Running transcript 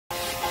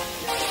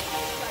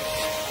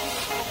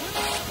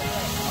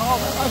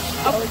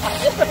Hey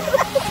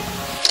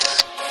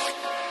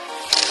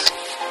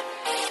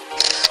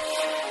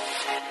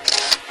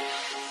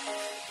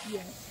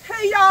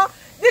y'all,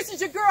 this is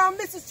your girl,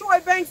 Mrs.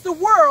 Joy Banks, the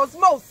world's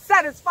most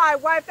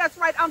satisfied wife. That's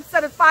right, I'm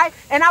satisfied,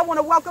 and I want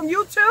to welcome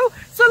you to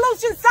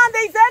Solution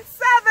Sundays at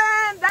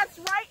 7. That's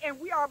right, and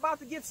we are about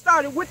to get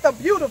started with the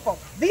beautiful,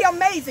 the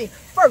amazing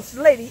First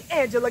Lady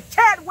Angela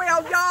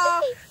Cadwell,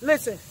 y'all.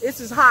 Listen, this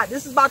is hot.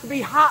 This is about to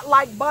be hot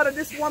like butter.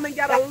 This woman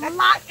got a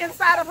lot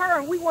inside of her,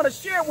 and we want to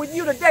share it with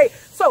you today.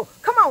 So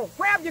come on,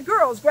 grab your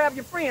girls, grab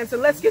your friends,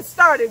 and let's get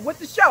started with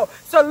the show.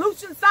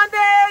 Solution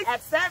Sundays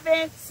at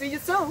 7. See you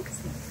soon.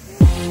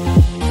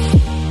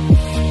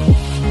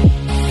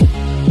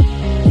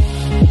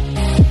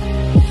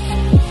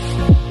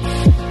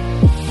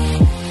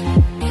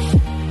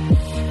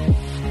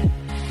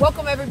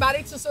 Welcome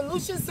everybody to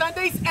Solution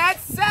Sundays at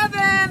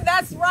 7.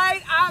 That's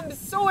right. I'm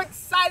so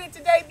excited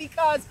today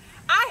because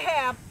I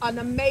have an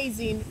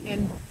amazing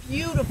and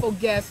beautiful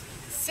guest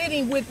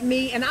sitting with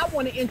me, and I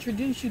want to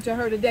introduce you to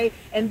her today.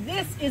 And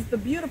this is the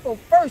beautiful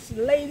First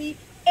Lady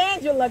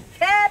Angela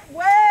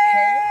Cadwell.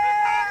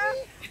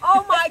 Hey,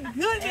 oh my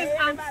goodness! Hey,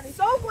 I'm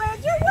so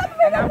glad you're with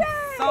me today.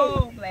 I'm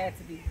so glad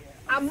to be here.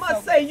 I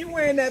must say, you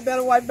wearing that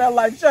Better White, Better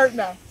Life shirt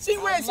now. She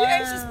wears, she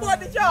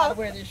sporting the job. I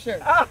wear this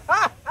shirt.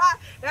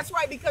 That's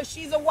right, because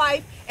she's a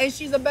wife, and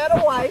she's a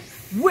better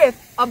wife with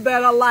a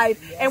better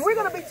life. Yes, and we're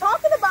going to be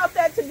talking about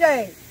that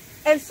today.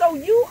 And so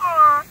you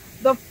are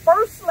the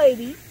First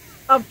Lady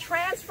of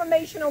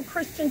Transformational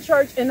Christian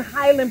Church in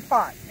Highland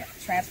Park. Yeah,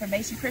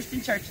 Transformation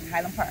Christian Church in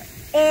Highland Park.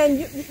 And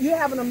you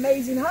have an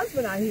amazing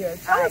husband out here.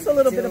 Tell us a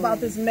little bit about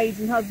this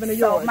amazing husband of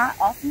yours. So my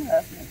awesome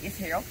husband is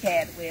Harold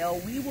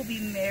Cadwell. We will be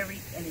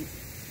married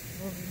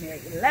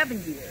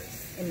 11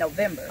 years in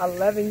November.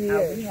 11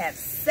 years. We have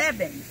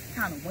 7,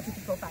 count them, 1, 2,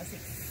 3, 4, 5,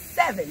 6,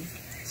 7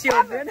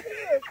 children. 7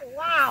 kids.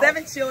 Wow.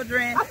 7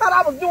 children. I thought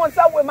I was doing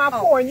something with my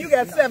 4 and you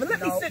got 7.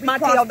 Let me sit my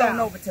tail down.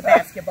 Over to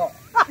basketball.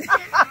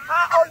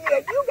 Oh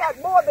yeah, you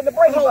got more than the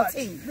Brady whole Bunch.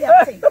 team. We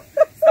have a team.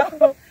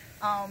 So,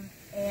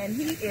 and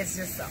he is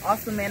just an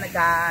awesome man of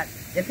God.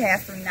 Been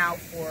pastoring now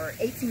for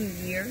 18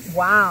 years.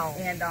 Wow.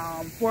 And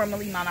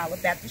formerly Mount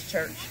Olive Baptist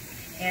Church.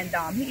 And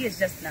he is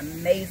just an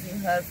amazing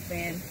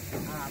husband.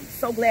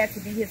 So glad to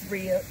be his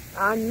rib.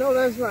 I know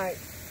that's right.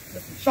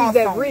 She's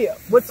that rib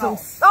with some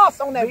sauce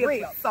on that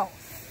rib. Sauce.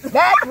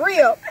 That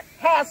rib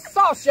has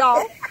sauce,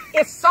 y'all.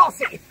 It's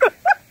saucy.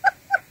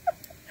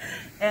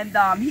 And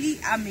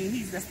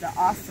he's just an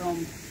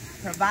awesome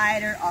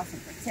provider, awesome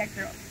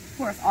protector, of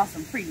course,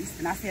 awesome priest.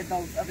 And I said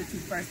those other 2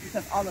 first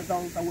because all of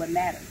those are what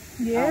matter.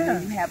 Yeah.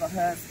 When you have a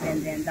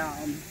husband, and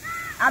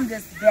I'm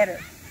just better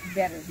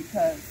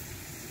because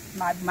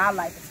my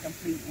life is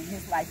complete and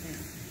his life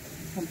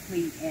is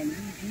complete, and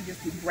we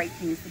just do great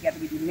things together.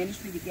 We do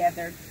ministry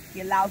together.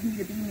 He allows me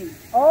to be me.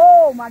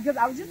 Oh my goodness!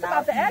 I was just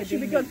about to ask you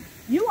because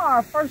you are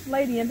a first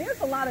lady, and there's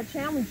a lot of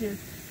challenges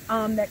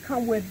that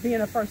come with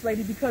being a first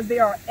lady because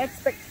there are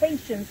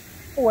expectations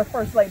for a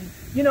first lady.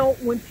 You know,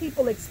 when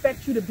people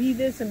expect you to be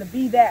this and to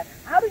be that,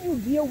 how do you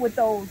deal with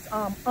those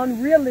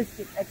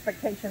unrealistic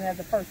expectations as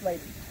a first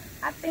lady?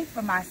 I think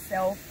for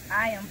myself,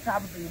 I am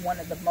probably one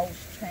of the most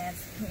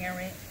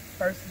transparent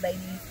first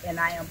ladies, and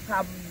I am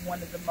probably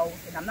one of the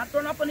most, and I'm not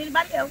throwing up on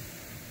anybody else.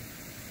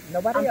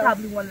 I'm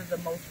probably one of the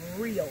most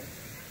real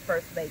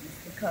first ladies,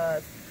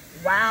 because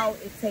while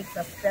it takes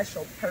a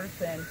special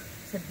person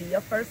to be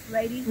a first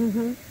lady,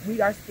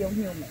 we are still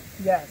human.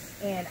 Yes.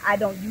 And I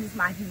don't use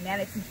my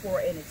humanity for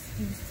an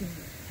excuse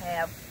to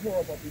have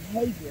horrible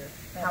behavior.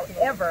 Absolutely.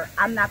 However,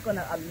 I'm not going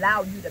to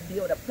allow you to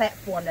build a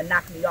platform to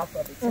knock me off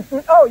of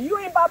it. Oh, you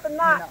ain't about to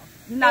knock. No.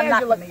 Not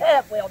Angela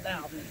Cadwell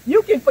down.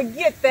 You can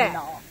forget that.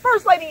 No.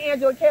 First Lady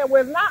Angela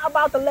Cadwell is not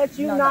about to let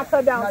you knock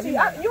her down. No, See,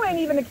 you ain't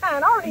even the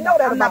kind. I already know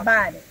that I'm about not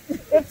buying it.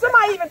 If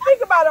somebody even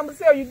think about it, I'm going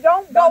to tell you,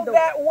 don't go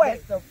that way.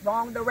 It's the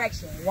wrong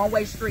direction.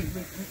 One-way street.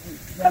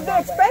 Because they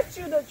expect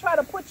you to try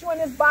to put you in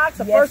this box.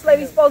 A first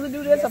lady's supposed to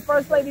do this, a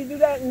first lady do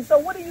that. And so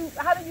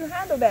how do you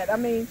handle that? I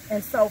mean.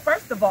 And so,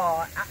 first of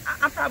all,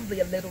 I'm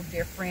probably a little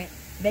different.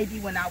 Maybe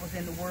when I was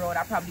in the world,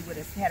 I probably would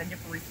have had a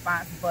different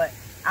response. But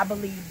I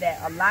believe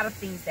that a lot of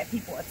things that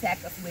people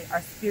attack us with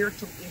are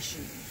spiritual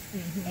issues.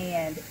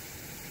 And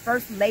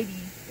first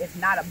lady is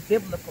not a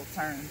biblical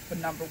term for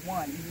number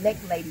one.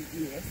 Elect lady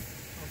is.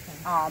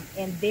 Okay.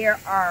 And there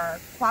are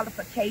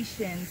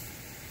qualifications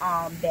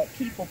that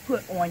people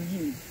put on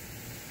you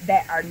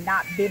that are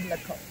not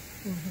biblical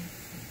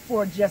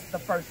for just the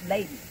first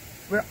lady.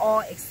 We're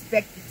all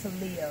expected to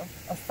live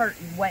a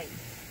certain way.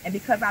 And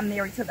because I'm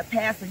married to the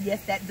pastor,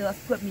 yes, that does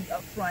put me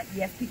up front.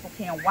 Yes, people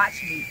can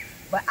watch me,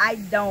 but I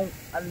don't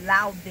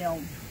allow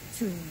them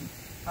to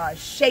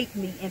shape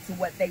me into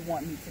what they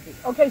want me to be.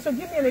 Okay, so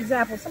give me an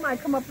example. Somebody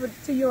come up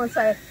to you and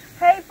say,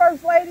 hey,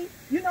 First Lady,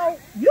 you know,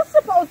 you're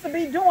supposed to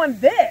be doing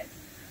this.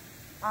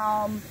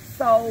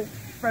 So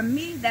for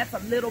me, that's a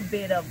little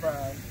bit of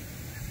a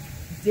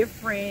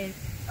different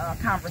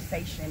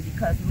conversation,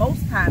 because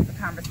most times the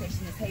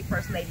conversation is, hey,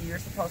 First Lady, you're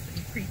supposed to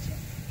be preaching.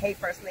 hey,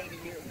 First Lady,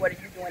 what are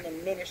you doing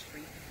in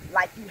ministry?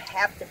 Like you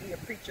have to be a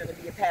preacher to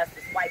be a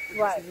pastor's wife, which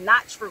Right. is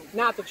not true.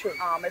 Not the truth.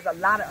 There's a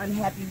lot of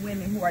unhappy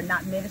women who are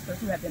not ministers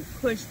who have been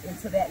pushed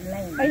into that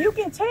lane. And you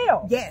can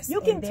tell. Yes, you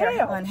can they're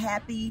tell.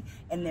 unhappy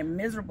and they're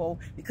miserable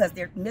because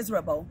they're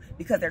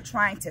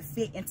trying to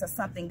fit into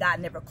something God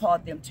never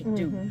called them to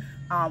do.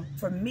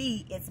 For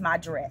me, it's my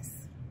dress.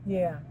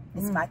 Yeah.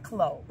 It's my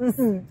clothes.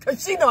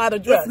 Because she know how to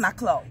dress. It's my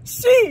clothes.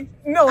 She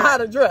know how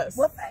to dress.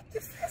 Well, thank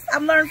you, sis.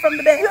 I'm learning from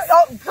the best.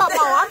 Oh, come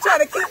on. I'm trying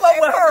to keep up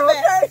with her,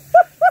 okay?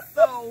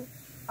 So,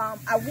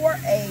 I wore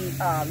a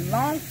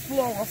long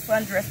floral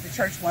sundress to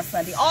church one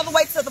Sunday, all the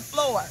way to the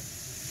floor.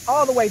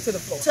 All the way to the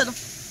floor.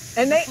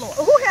 And they, floor.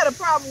 Who had a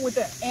problem with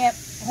that? And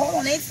hold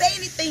on, they didn't say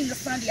anything the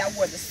Sunday I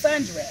wore the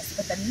sundress,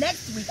 but the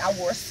next week I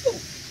wore a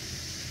suit.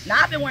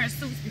 Now, I've been wearing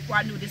suits before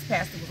I knew this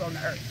pastor was on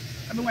the earth.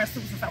 I've been wearing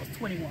suits since I was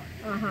 21.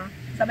 So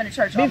I've been in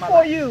church all my Before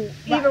life. you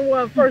even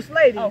were First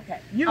Lady,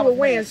 you were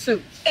wearing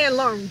suits and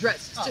long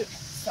dresses too.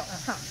 So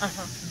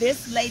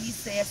this lady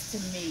says to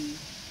me,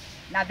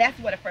 now that's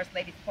what a First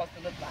Lady's supposed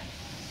to look like.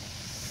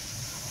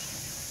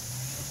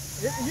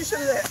 You should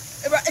have.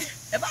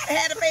 If I'd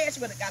had a man,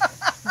 she would have got it.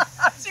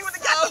 She would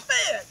have got the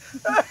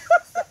man.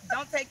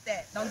 Don't take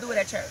that. Don't do it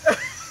at church.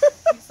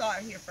 You saw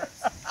it here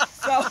first.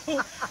 So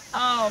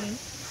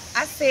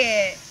I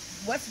said,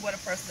 what's what a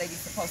First Lady's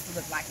supposed to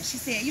look like? And she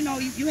said, you know,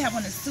 you have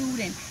on a suit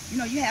and, you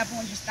know, you have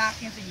on your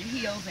stockings and your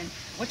heels, and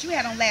what you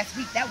had on last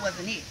week, that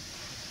wasn't it.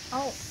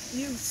 Oh,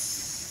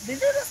 did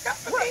you just come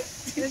for me?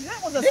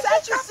 That was a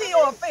Sadducee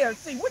or a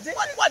Pharisee? What? She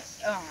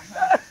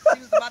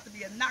was about to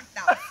be a knocked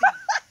out.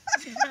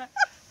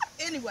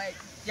 Anyway,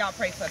 y'all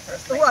pray for the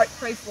First Lady. Right,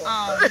 pray for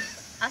her.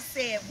 I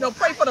said, no,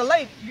 pray for the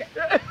lady.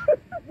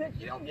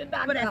 She don't get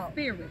knocked for that out.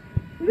 spirit.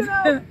 You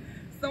know?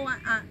 So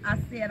I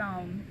said,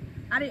 I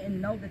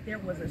didn't know that there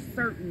was a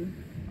certain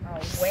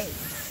way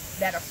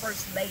that a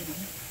First Lady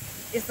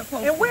is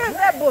supposed to. And where's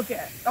that book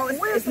at? Oh,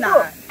 where's the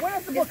book?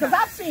 Where's the book? Because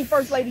I've seen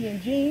First Lady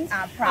in jeans.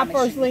 I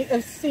promise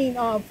I've seen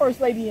First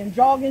Lady in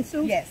jogging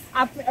suits. Yes.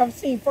 I've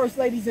seen First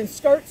Ladies in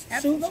skirts,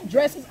 Absolutely. suits,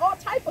 dresses, all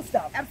type of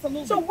stuff.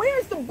 Absolutely. So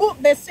where's the book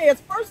that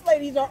says First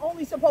Ladies are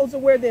only supposed to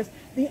wear this?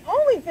 The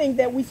only thing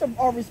that we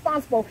are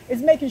responsible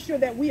is making sure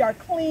that we are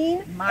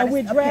clean and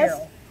we're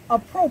dressed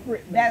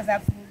appropriately. That is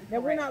absolutely correct.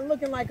 That we're not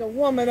looking like a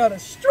woman of the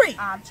street.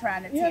 I'm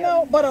trying to tell you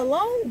know, but a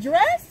long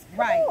dress?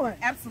 Right. Come on.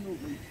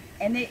 Absolutely.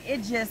 And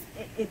this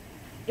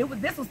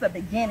was the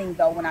beginning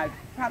though, when I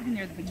probably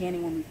near the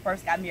beginning when we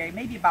first got married,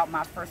 maybe about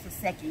my first or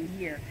second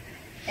year.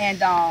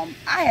 And I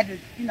had to,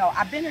 you know,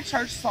 I've been in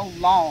church so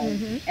long,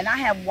 and I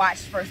have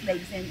watched First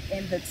Ladies,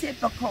 and the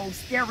typical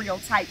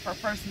stereotype for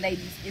First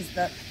Ladies is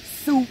the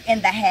suit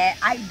and the hat.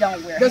 I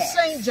don't wear the hats.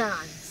 St.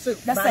 John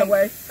suit, by the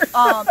way.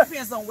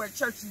 Depends on where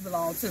church you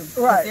belong to.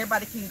 Right.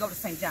 Everybody can go to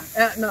St. John.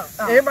 No,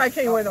 everybody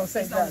can't wear no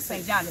St. John.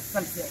 St. John is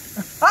Sunset.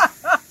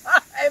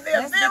 And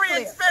they're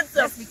very expensive.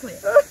 Let's be clear.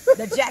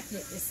 The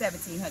jacket is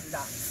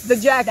 $1,700. The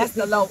jacket. That's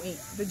the low end.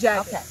 The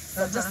jacket. Okay.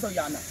 So just so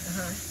y'all know.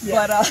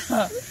 Yeah. But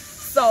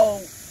so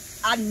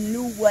I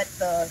knew what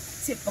the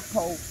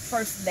typical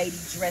First Lady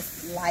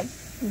dressed like,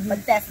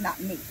 but that's not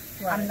me.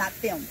 Right. I'm not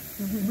them.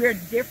 We're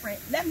different.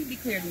 Let me be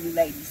clear to you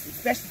ladies,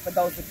 especially for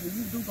those of you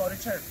who do go to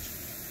church.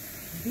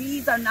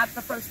 These are not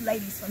the First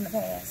Ladies from the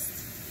past.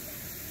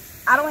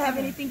 I don't have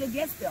anything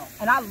against them,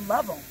 and I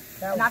love them.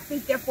 And I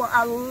think therefore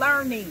are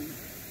learning.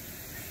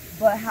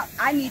 But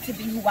I need to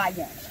be who I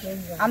am.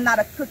 I'm not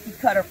a cookie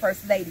cutter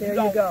First Lady. You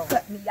don't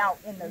cut me out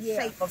in the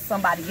shape of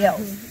somebody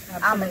else.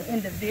 I'm an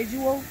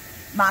individual.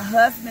 My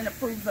husband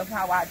approves of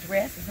how I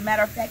dress. As a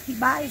matter of fact, he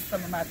buys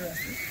some of my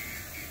dresses.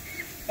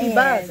 He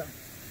buys them.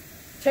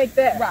 Take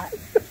that. Right.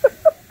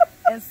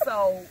 And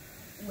so,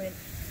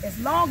 as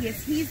long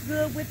as he's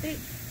good with it,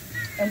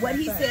 and what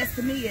he says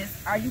to me is,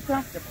 "Are you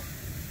comfortable?"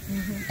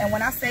 And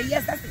when I say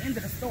yes, that's the end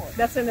of the story.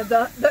 That's in the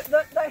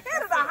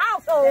head of the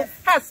household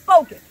has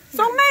spoken.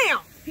 So, ma'am,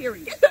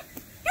 period. Get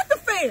the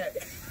fan.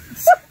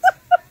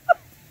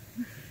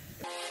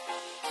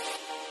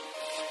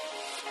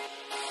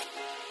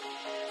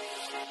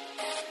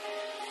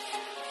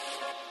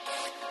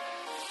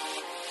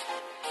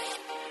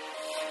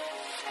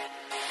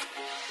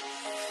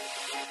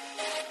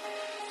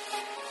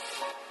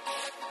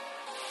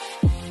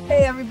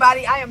 Hey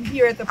everybody, I am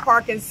here at the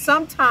park, and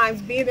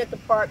sometimes being at the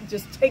park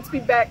just takes me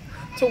back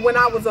to when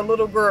I was a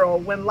little girl,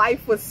 when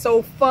life was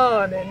so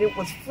fun and it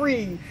was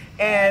free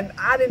and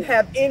I didn't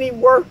have any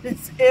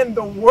worries in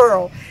the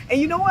world. And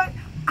you know what?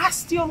 I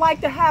still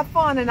like to have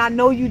fun, and I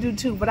know you do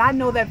too, but I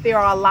know that there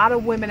are a lot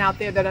of women out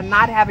there that are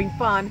not having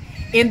fun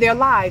in their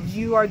lives.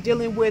 You are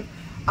dealing with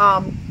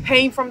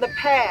pain from the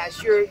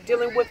past, you're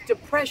dealing with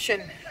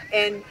depression,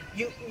 and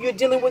you're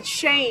dealing with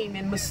shame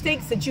and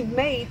mistakes that you've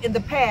made in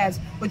the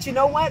past. But you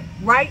know what?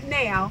 Right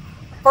now,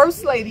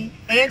 First Lady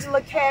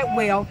Angela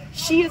Cadwell,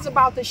 she is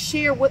about to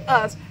share with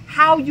us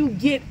how you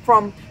get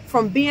from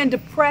being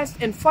depressed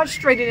and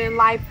frustrated in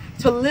life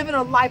to living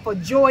a life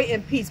of joy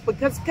and peace.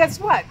 Because guess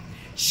what?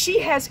 She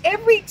has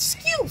every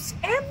excuse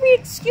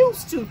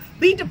to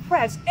be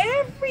depressed,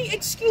 every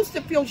excuse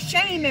to feel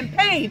shame and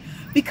pain,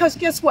 because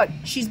guess what?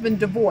 She's been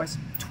divorced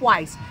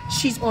twice.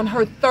 She's on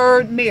her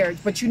third marriage.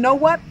 But you know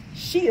what?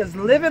 She is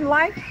living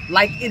life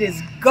like it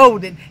is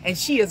golden, and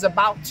she is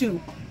about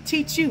to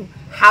teach you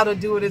how to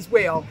do it as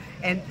well.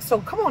 And so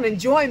come on and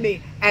join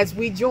me as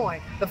we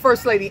join the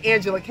First Lady,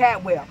 Angela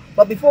Cadwell.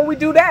 But before we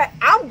do that,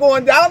 I'm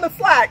going down the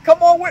flat.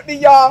 Come on with me,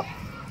 y'all.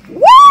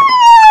 Woo!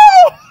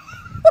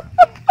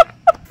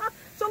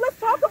 So let's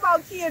talk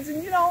about kids.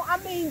 And I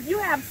mean, you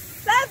have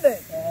 7.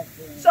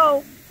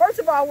 So first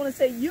of all, I want to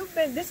say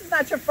this is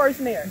not your first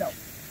marriage. No.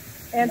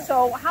 And no.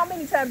 So how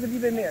many times have you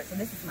been married? So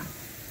this is my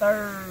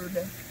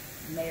 3rd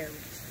marriage.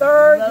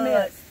 Third Blood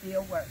marriage.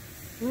 Still works.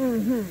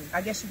 Mm-hmm.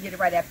 I guess you get it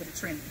right after the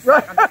Trinity.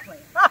 Right. I'm just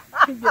playing.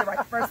 You get it right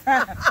the first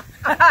time.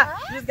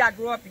 You just got to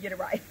grow up to get it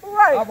right.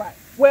 Right. All right.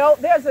 Well,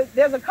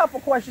 there's a couple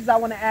questions I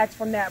want to ask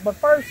from that. But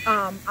first,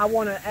 I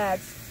want to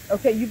ask,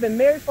 okay, you've been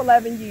married for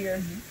 11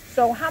 years. Mm-hmm.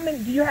 So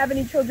do you have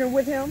any children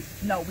with him?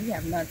 No, we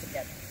have none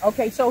together.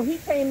 Okay, so he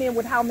came in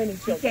with how many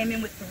children? He came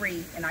in with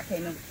 3, and I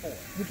came in with 4.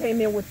 You came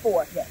in with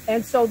 4. Yes.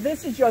 And so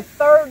this is your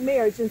 3rd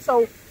marriage. And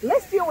so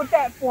let's deal with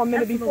that for a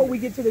minute. Absolutely. Before we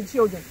get to the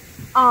children.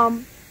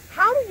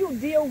 How do you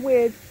deal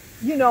with,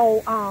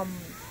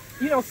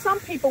 some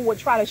people would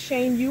try to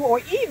shame you,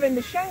 or even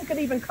the shame could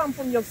even come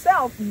from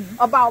yourself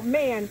about,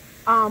 man,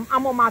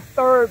 I'm on my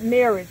 3rd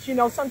marriage.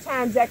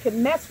 Sometimes that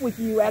can mess with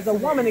you as a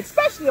woman,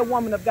 especially a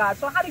woman of God.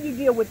 So how do you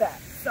deal with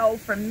that? So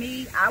for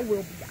me, I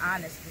will be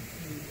honest with you.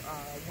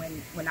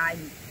 When I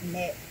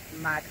met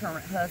my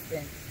current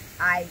husband,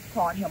 I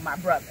called him my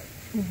brother,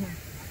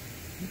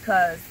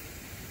 because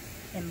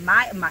in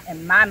my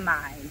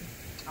mind,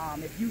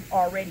 if you've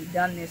already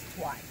done this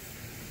twice,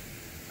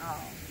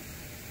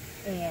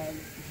 and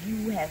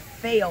you have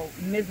failed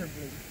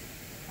miserably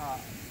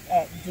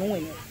at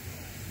doing it,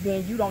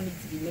 then you don't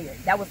need to be married.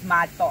 That was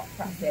my thought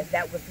process.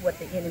 That was what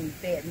the enemy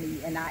fed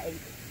me, and I ate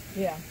it.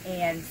 Yeah.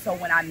 And so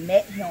when I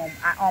met him,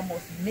 I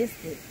almost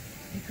missed it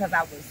because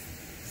I was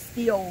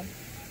still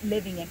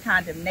living in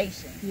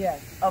condemnation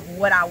of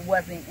what I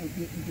wasn't and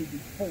didn't do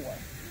before.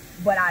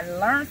 But I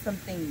learned some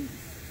things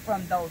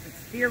from those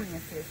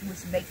experiences,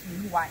 which makes me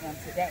who I am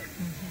today.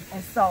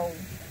 And so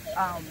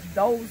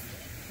those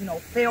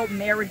failed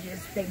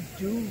marriages, they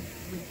do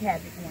wreak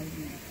havoc on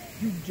you.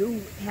 You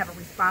do have a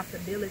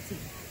responsibility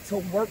to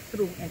work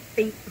through and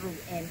think through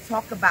and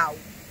talk about,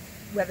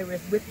 whether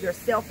it's with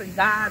yourself and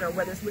God or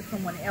whether it's with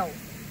someone else,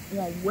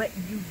 on what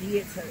you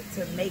did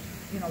to make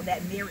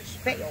that marriage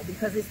fail,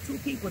 because it's 2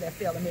 people that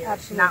fail a marriage.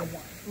 Absolutely. Not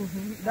one.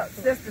 No,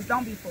 sisters,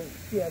 don't be fooled.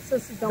 Yeah,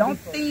 sisters, don't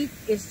think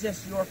it's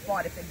just your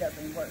fault if it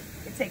doesn't work.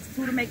 It takes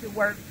 2 to make it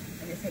work,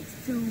 and it takes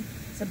 2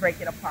 to break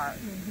it apart.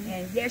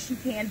 And yes, you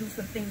can do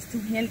some things to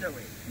hinder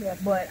it.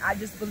 Yes. But I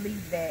just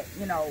believe that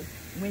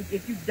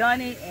if you've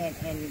done it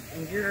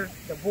and you're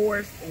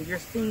divorced and you're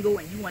single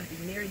and you want to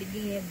be married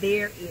again,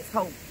 there is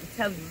hope. I'm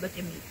telling you, look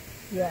at me.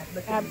 Yeah,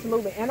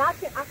 absolutely. And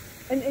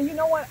and you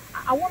know what?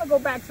 I want to go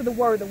back to the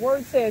word. The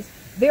word says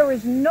there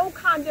is no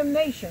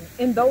condemnation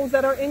in those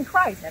that are in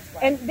Christ. That's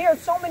right. And there are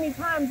so many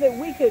times that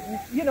we could,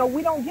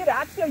 we don't get it.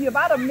 I tell you, if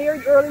I'd have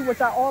married early, which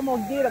I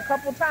almost did a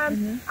couple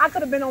times, I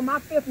could have been on my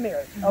 5th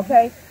marriage.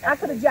 Okay, absolutely. I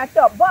could have jacked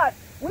up. But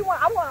I want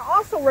to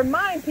also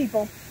remind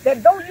people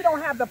that though you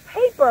don't have the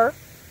paper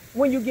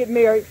when you get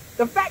married,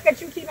 the fact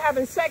that you keep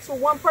having sex with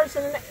one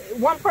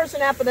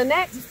person after the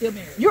next, you're still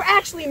married. You're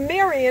actually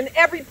marrying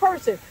every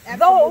person. Absolutely.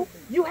 Though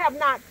you have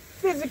not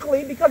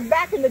physically, because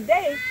back in the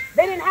day,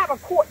 they didn't have a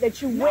court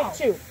that you went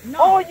to.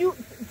 No.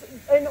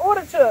 In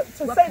order to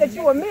say that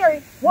you were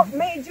married, what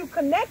made you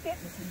connected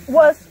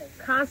was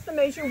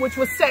consummation, which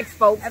was sex,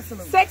 folks.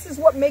 Absolutely. Sex is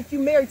what makes you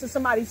married to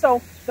somebody. So,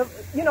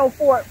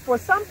 for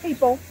some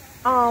people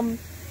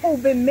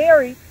who've been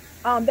married,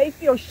 they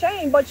feel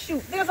shame, but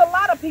shoot, there's a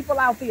lot of people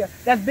out there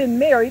that's been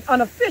married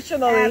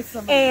unofficially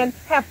and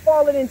have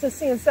fallen into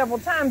sin several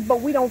times,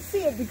 but we don't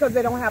see it because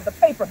they don't have the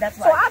paper. That's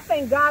right. So I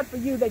thank God for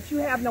you that you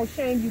have no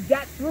shame. You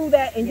got through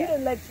that, and you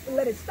didn't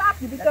let it stop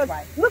you, because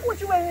look what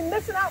you are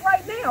missing out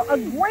right now. A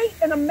great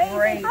and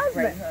amazing husband.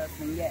 Great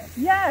husband, yes.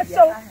 Yes,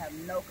 so I have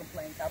no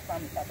complaints. I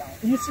promise I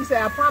don't. She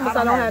said, I promise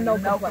I don't have no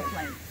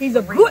complaints. He's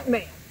a good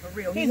man. For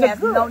real. He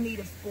has no need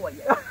of spoil.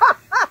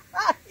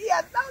 He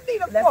has no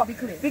need of spoil. Let's be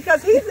clear.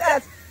 Because he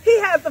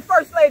has the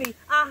First Lady,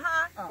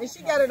 and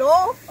she got it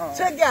all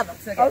together.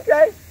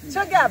 Okay?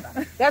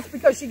 Together. That's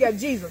because she got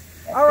Jesus.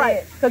 All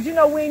right. Because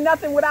we ain't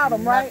nothing without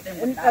him, right?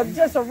 And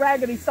just a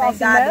raggedy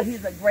saucy mess.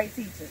 He's a great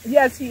teacher.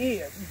 Yes, he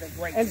is. He's a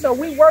great teacher. And so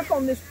we work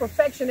on this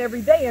perfection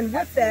every day. And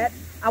with that,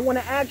 I want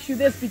to ask you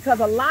this, because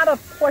a lot of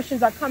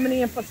questions are coming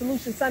in for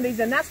Solution Sundays,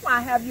 and that's why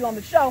I have you on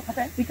the show,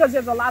 because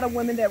there's a lot of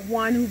women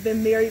who've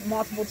been married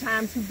multiple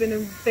times, who've been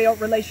in failed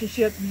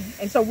relationships,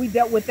 and so we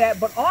dealt with that.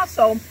 But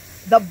also,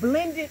 the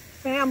blended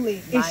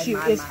family issue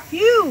is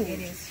huge. It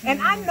is huge. And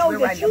I know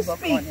that you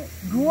speak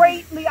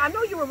greatly. I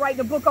know you were writing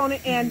a book on it,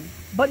 and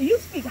but you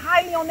speak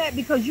highly on that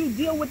because you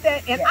deal with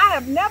that. And I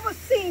have never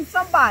seen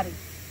somebody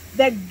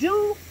that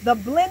do the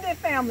blended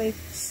family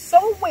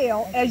so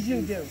well as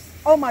you do.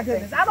 Oh my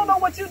goodness. I don't know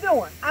what you're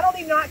doing. I don't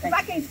even know, because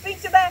I can't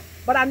speak to that,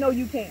 but I know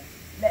you can.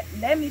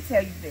 Let me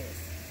tell you this.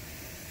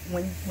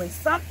 When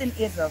something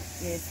is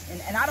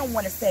and I don't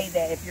want to say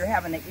that if you're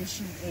having an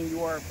issue in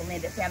your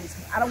blended families,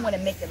 I don't want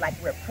to make it like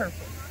we're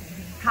perfect.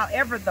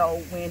 However,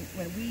 though, when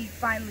we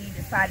finally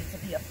decided to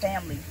be a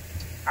family,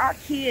 our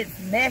kids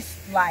meshed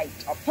like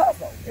a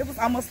puzzle. It was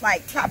almost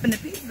like chopping the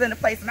pieces into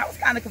place, and I was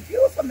kind of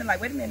confused. I'm like,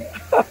 wait a minute.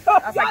 I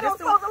was like, don't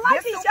supposed to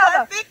like each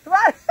other. Perfect.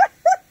 Right.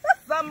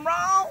 Something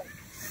wrong.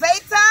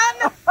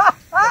 Satan.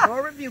 The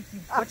Lord rebuke you.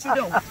 What you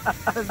doing?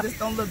 Because this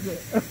don't look good.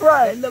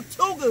 Right. It looked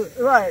too good.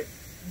 Right.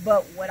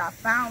 But what I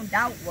found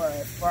out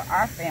was, for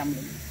our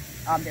family,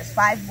 there's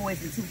 5 boys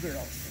and 2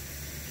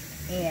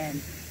 girls.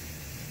 And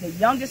the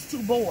youngest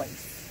 2 boys,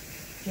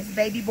 his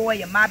baby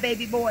boy and my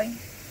baby boy,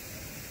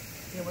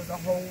 it was a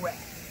whole wreck.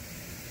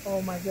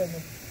 Oh my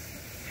goodness.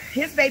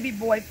 His baby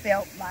boy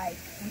felt like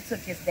we took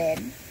his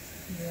daddy.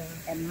 Yeah.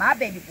 And my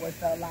baby boy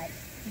felt like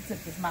he took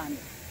his mommy.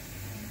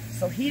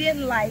 So he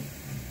didn't like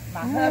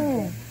my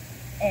husband,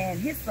 and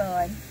his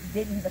son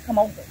didn't even come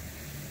over.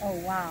 Oh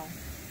wow.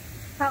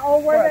 How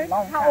old were they?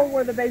 How old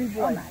were the baby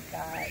boys? Oh my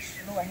gosh.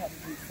 Lord help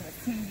me.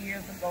 So 10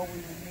 years ago we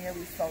were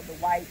married, so the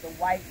white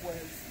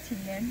was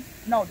 10.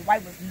 No, the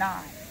white was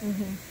 9.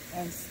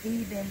 And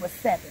Stephen was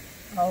 7.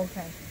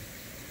 Okay.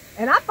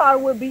 And I thought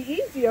it would be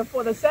easier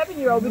for the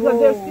 7-year-old because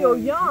they're still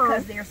young.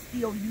 Because they're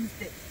still used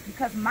to it.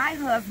 Because my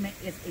husband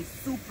is a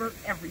super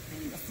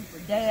everything. A super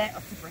dad,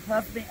 a super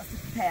husband, a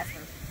super pastor.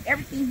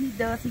 Everything he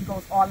does, he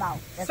goes all out.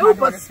 That's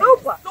super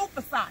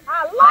son.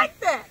 I like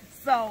that.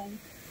 So,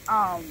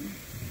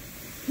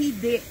 he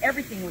did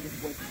everything with his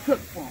boys. He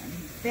cooked for him.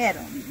 He fed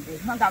them. They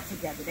hung out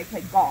together. They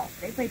played golf.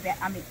 They played that.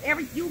 I mean,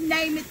 you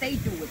name it, they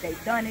do it.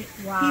 They've done it.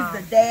 Wow.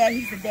 He's the dad.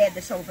 He's the dad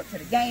that shows up to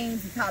the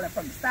games. He's hollering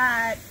from the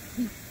side.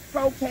 He's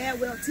pro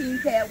Cadwell, team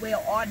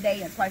Cadwell all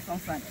day and twice on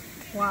Sunday.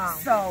 Wow.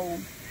 So,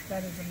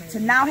 that is amazing.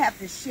 to now have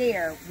to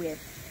share with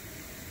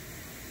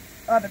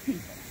other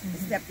people,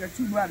 except your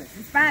 2 brothers.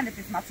 It's fine if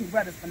it's my 2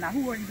 brothers, but now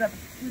who's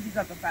these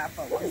other 5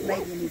 folks? This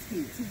lady and these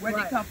kids. Where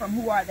they come from?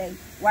 Who are they?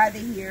 Why are they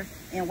here?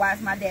 And why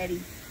is my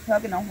daddy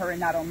hugging on her and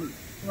not on me?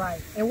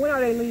 Right. And when are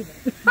they leaving?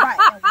 Right.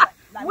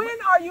 When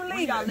are you leaving?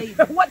 When y'all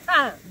leaving? What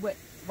time? Because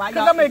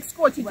I'm going to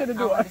escort you to the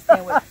door. I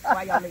understand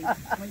why y'all leaving.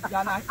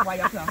 Why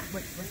y'all come?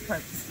 What's the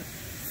purpose?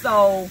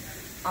 So,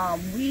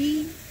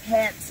 we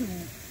had to,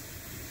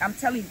 I'm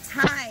telling you,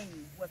 time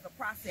was the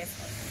process.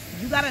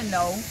 You got to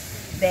know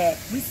that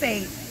we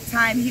say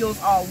time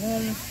heals all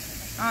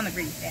wounds. I don't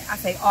agree with that. I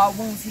say all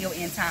wounds heal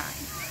in time.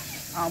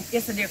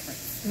 It's a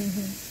difference.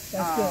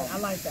 That's good. I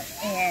like that.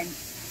 And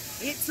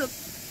it took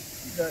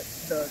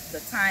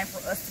the time for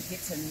us to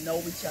get to know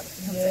each other,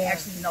 for him to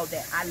actually know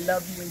that I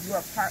love you and you're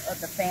a part of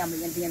the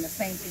family, and then the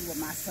same thing with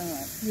my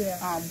son.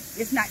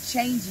 It's not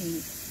changing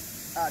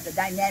the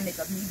dynamic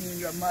of me being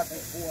your mother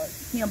or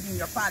him being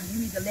your father.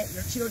 You need to let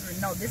your children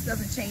know this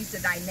doesn't change the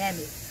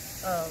dynamic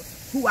of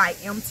who I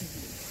am to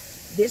you.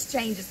 This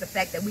changes the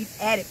fact that we've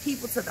added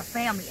people to the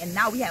family, and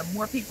now we have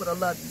more people to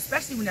love you,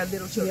 especially when they're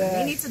little children.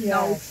 They need to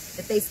know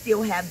that they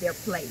still have their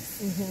place.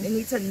 They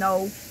need to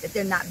know that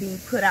they're not being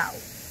put out.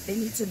 They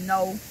need to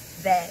know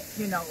that,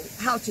 you know,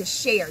 how to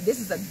share.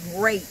 This is a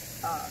great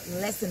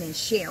lesson in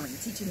sharing,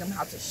 teaching them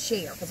how to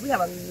share, because we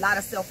have a lot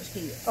of selfish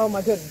kids. Oh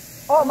my goodness.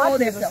 All my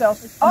kids are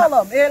selfish. All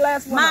of them. Every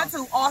last one. Mine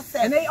too, all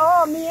selfish. And they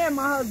all, me and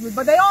my husband,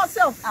 but they all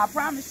selfish. I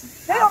promise you.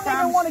 They don't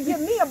even want to give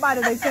me a bite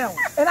of their sandwich.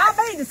 And I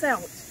made the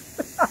sandwich.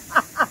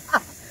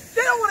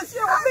 They don't want to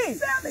share with me.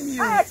 I'm telling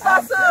you. I asked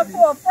my son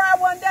for a fry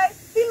one day.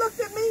 He looked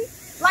at me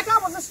like I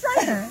was a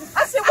stranger.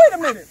 I said, wait a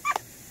minute.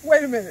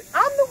 Wait a minute.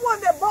 I'm the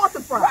one that bought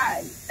the fry.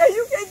 Right. And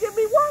you can't give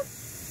me one?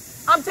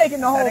 I'm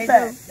taking the whole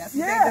pack. That's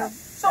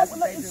what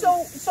they do.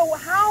 So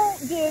how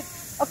did,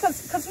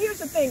 because here's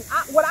the thing,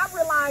 what I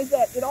realized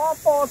that it all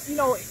falls, you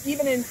know,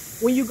 even in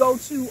when you go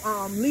to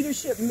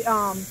leadership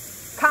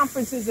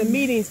conferences and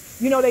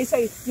meetings, you know, they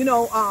say, you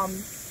know,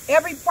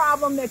 every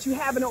problem that you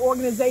have in an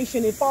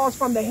organization, it falls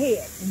from the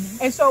head.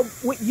 And so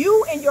with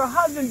you and your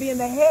husband being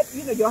the head,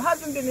 you know, your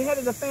husband being the head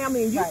of the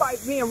family, and you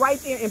being right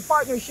there in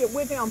partnership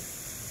with him,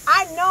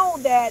 I know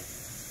that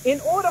in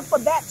order for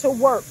that to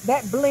work,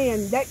 that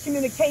blend, that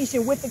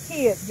communication with the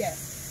kids,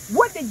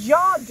 what did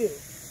y'all do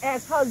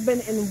as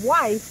husband and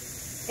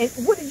wife? And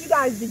what did you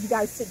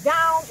guys sit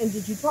down and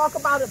did you talk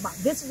about it? About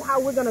this is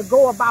how we're going to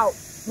go about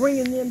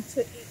bringing them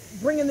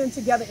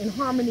together in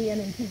harmony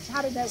and in peace.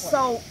 How did that work?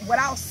 So what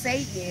I'll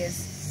say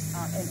is,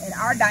 in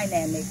our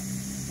dynamic,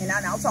 and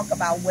I'll talk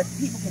about what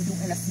people can do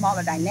in a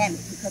smaller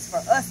dynamic, because for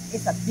us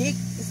it's a big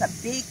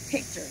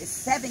picture. It's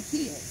 7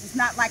 kids. It's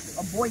not like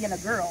a boy and a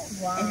girl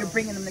and you're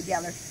bringing them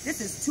together. This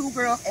is 2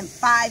 girls and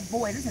 5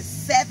 boys. This is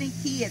 7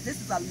 kids.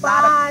 This is a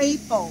lot of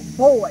people.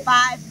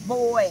 5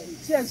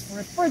 boys. Just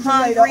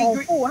refrigerator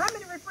on full. How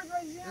many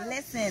refrigerators you have?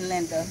 Listen,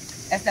 Linda,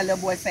 as that little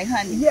boy say,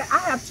 honey. Yeah, I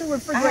have 2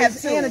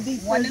 refrigerators and a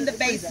deep freezer. One in the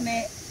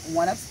basement,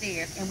 one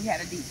upstairs, and we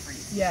had a deep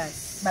freeze.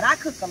 Yes. But I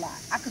cook a lot.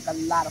 I cook a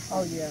lot of food.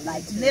 Oh yeah.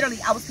 Like literally,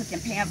 I was cooking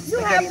pans of You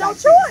spaghetti. have no like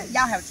choice.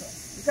 Y'all have a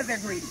choice because they're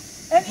greedy.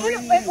 And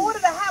in order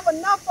to have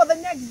enough for the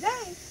next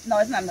day. No,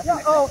 it's not enough.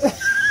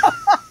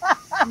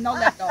 No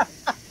leftovers.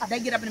 They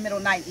get up in the middle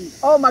of the night and eat.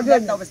 Oh my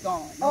goodness. Leftovers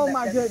gone. No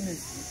my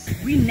goodness.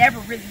 We never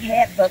really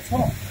had the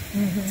talk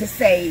to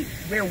say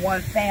we're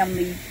one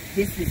family.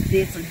 This is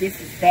this or this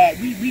is that.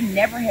 We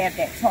never had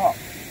that talk.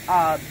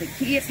 The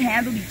kids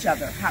handled each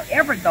other.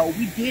 However, though,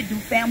 we did do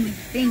family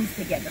things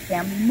together,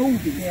 family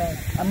movies,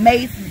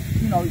 amazing,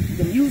 you know,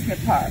 the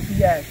amusement park,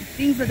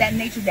 things of that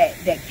nature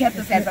that kept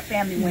us as a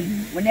family.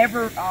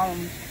 Whenever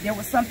there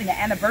was something, an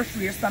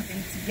anniversary or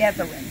something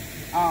together,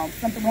 and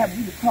something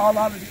we would call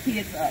all of the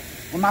kids up.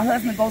 When my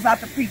husband goes out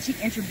to preach, he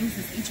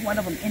introduces each one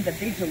of them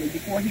individually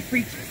before he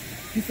preaches.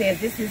 He says,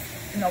 this is,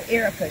 you know,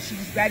 Erica. She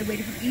just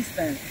graduated from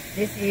Eastern.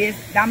 This is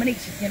Dominique.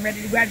 She's getting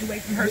ready to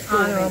graduate from her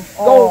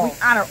school. We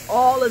honor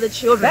all of the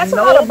children. That's a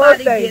lot of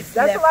birthdays.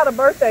 That's a lot of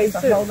birthdays,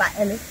 too. A lot.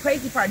 And the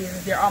crazy part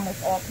is they're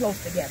almost all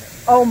close together.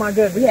 Oh, my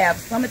goodness. We have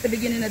some at the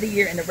beginning of the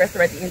year and the rest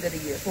are at the end of the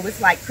year. So it's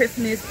like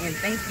Christmas and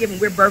Thanksgiving.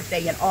 We're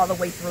birthday and all the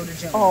way through to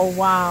June. Oh,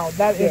 wow.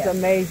 That is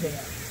amazing.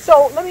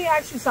 So let me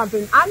ask you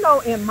something. I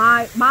know in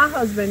my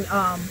husband,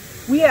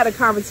 we had a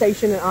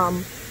conversation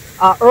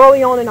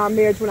early on in our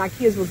marriage when our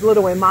kids was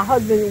little, and my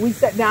husband, we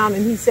sat down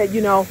and he said,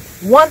 you know,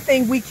 one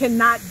thing we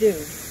cannot do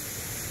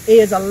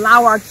is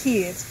allow our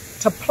kids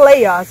to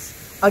play us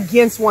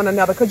against one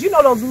another, because you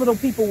know those little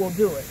people will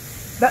do it.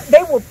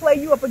 They will play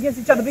you up against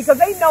each other because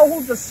they know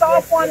who's the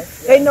soft one,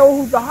 they know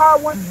who's the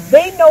hard one,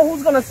 they know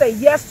who's going to say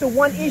yes to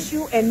one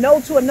issue and no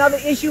to another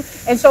issue,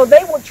 and so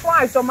they will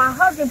try. So my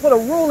husband put a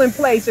rule in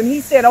place, and he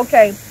said,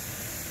 okay,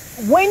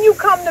 when you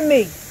come to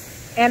me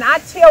and I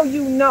tell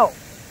you no,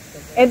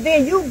 and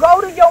then you go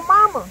to your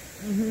mama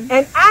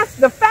and ask,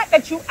 the fact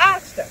that you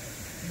asked her,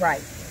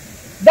 right,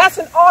 that's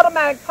an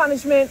automatic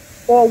punishment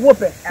or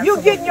whooping. Absolutely.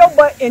 You're getting your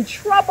butt in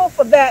trouble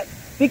for that,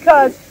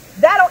 because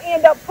that'll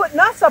end up putting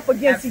us up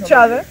against each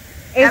other.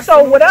 And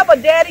so whatever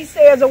daddy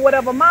says or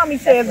whatever mommy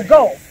says,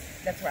 go.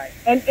 That's right.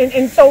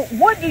 And so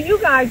what do you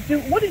guys do?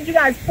 What did you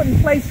guys put in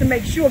place to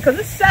make sure? Because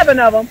there's 7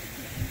 of them.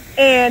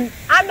 And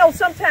I know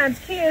sometimes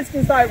kids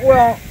can say,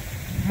 well,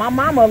 my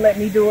mama let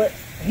me do it.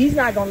 He's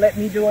not going to let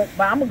me do it,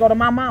 but I'm going to go to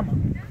my mama.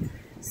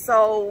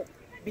 So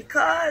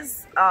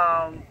because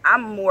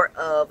I'm more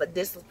of a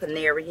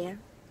disciplinarian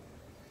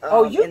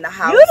in the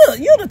house.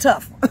 You're the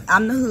tough one.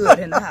 I'm the hood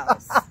in the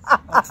house.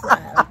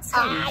 I'm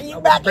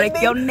trying.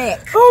 Break your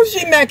neck. Oh,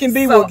 she Mac and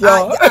B with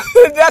y'all.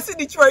 That's in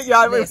Detroit,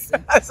 y'all.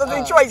 That's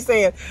a Detroit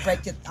saying.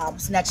 Break your,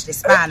 snatch their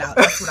spine out.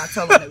 That's what I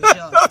told them when they was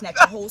young. Snatch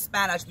your whole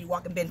spine out. You be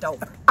walking bent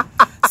over.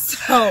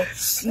 So,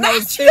 no,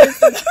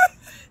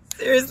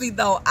 seriously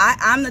though,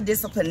 I'm the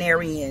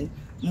disciplinarian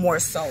more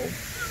so.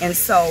 And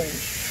so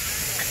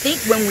I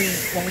think when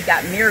we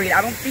got married,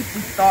 I don't think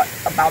we thought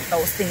about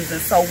those things. And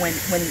so when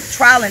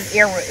trial and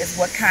error is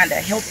what kind of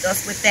helped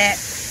us with that.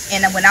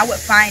 And then when I would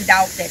find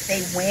out that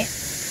they went,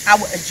 I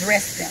would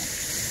address them.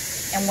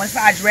 And once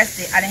I addressed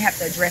it, I didn't have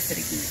to address it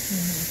again.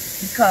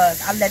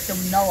 Because I let them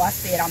know, I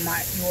said, I'm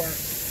not your,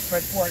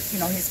 for you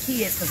know, his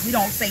kids, because we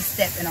don't say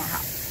step in our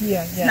house.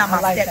 It's not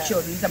my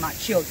stepchildren, these are my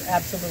children.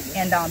 Absolutely.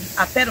 And I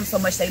fed them so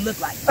much they look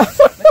like me.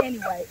 But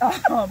anyway,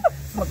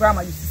 my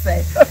grandma used to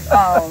say,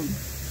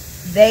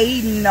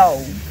 they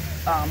know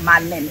my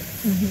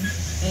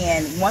limits.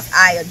 And once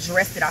I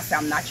addressed it, I said,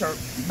 I'm not your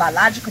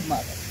biological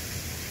mother,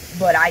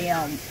 but I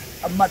am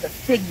a mother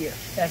figure.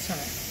 That's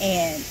right.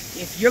 And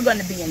if you're going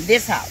to be in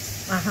this house,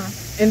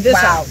 in this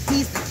house,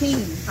 he's the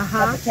king of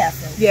the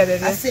castle. Yeah, that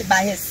is. I sit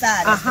by his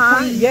side as the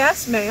queen.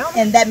 Yes, ma'am.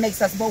 And that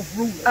makes us both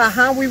rulers.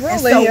 We rule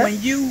and so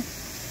when you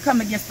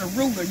come against the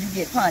ruler, you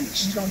get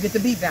punished. You're gonna get the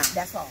beat down.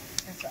 That's all.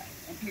 That's right.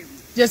 And period.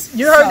 Just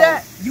you heard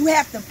that? You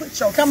have to put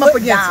your foot up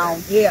against down.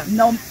 It. Yeah.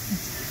 No,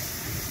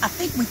 I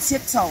think we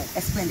tiptoe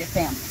as blended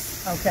families.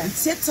 Okay. We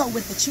tiptoe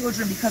with the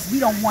children because we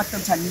don't want them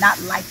to not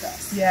like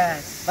us.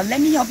 Yes. But let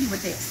me help you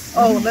with this.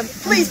 Oh,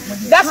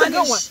 please. That's a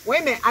good one.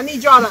 Wait a minute. I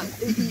need y'all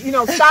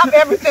to, stop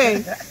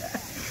everything.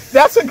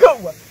 That's a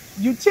good one.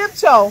 You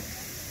tiptoe,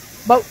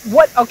 but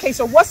what? Okay,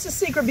 so what's the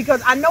secret?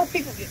 Because I know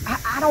people.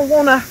 I don't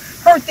want to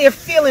hurt their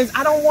feelings.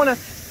 I don't want to.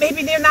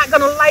 Maybe they're not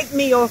gonna like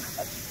me, or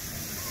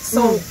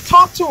so.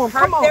 Talk to them.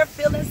 Hurt their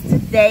feelings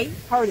today.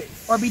 Hurt it.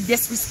 Or be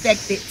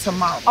disrespected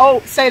tomorrow.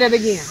 Oh, say that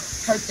again.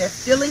 Hurt their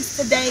feelings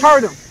today.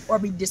 Hurt them. Or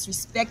be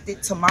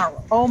disrespected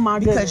tomorrow. Oh my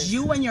goodness. Because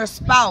you and your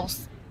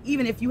spouse,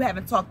 even if you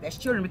haven't talked as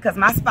children, because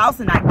my spouse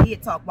and I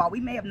did talk, while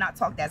we may have not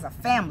talked as a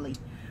family,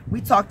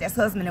 we talked as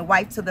husband and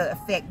wife to the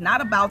effect,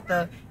 not about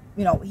the,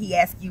 he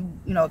asked you,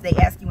 if they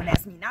ask you and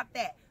ask me, not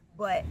that,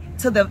 but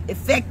to the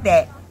effect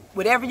that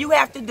whatever you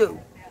have to do,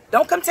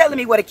 don't come telling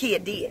me what a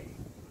kid did.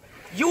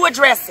 You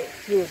address it.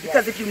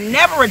 Because if you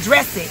never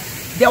address it,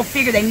 they'll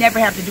figure they never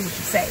have to do what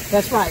you say.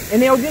 That's right.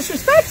 And they'll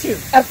disrespect you.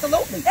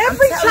 Absolutely.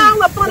 Every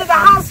child up under the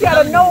house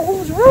got to know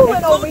who's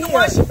ruling over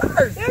here.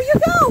 There you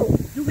go.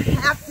 You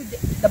have to.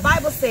 The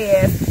Bible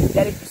says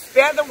that if you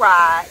spare the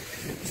rod,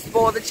 you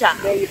spoil the child.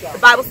 There you go. The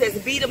Bible says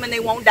beat them and they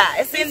won't die.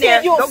 It's in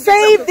there. You'll Don't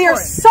save their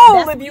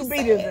soul if you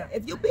beat them.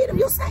 If you beat them,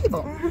 you'll save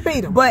them.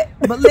 Beat them. But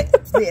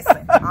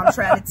listen, I'm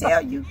trying to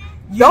tell you.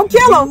 Don't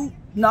kill them.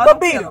 No,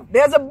 but beat them.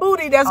 There's a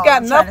booty that's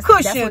got enough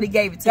cushion. That's what he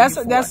gave it to you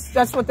for.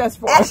 That's what that's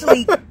for.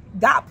 Actually,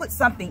 God put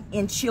something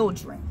in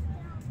children,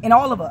 in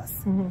all of us,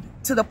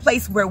 to the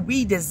place where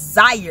we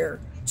desire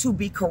to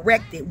be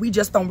corrected. We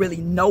just don't really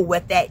know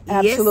what that is.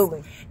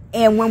 Absolutely.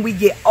 And when we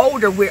get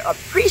older, we're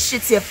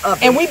appreciative of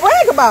it. And we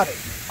brag about it.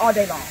 All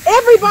day long.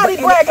 Everybody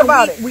brag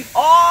about it. We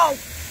all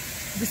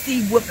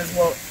receive whoopings.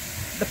 Well,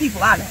 the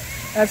people I know.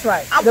 That's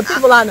right. The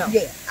people I know.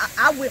 Yeah.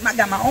 I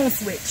got my own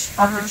switch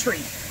off the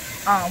tree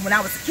when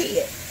I was a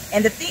kid.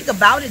 And the thing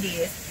about it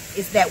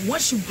is that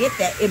once you get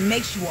that, it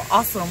makes you an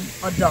awesome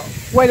adult.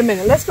 Wait a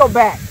minute. Let's go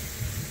back.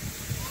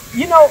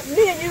 You know,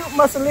 me and you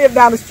must have lived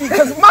down the street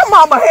because my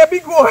mama had me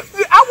going.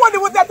 I wonder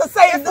was that the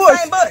same bush? The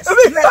same bush.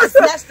 You had to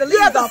snatch the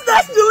leaves off.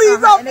 Snatch the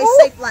leaves off. And they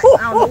shape like, I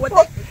don't know what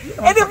they.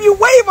 And if you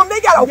wave them, they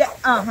got a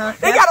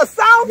they got a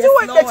sound to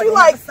it that you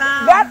like.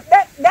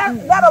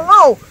 That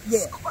alone.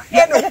 Yeah.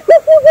 And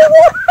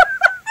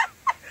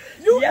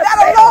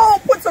that alone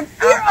puts some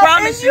fear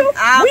up in you.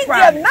 We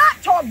did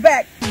not talk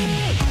back.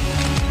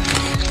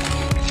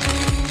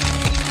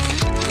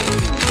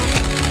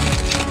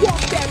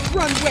 Walk that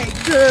runway,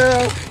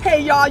 girl.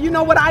 Hey, y'all, you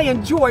know what? I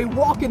enjoy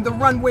walking the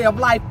runway of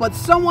life, but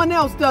someone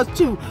else does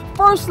too.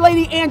 First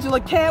Lady Angela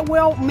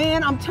Cadwell,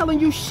 man, I'm telling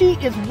you, she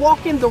is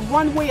walking the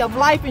runway of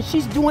life, and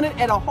she's doing it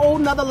at a whole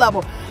nother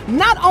level.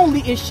 Not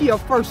only is she a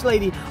first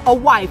lady, a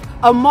wife,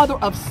 a mother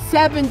of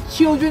 7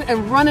 children,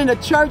 and running a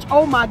church.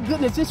 Oh my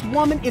goodness, this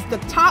woman is the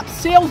top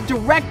sales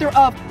director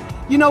of,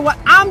 you know what?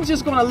 I'm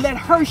just going to let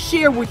her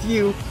share with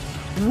you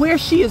where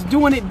she is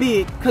doing it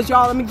big. Because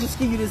y'all, let me just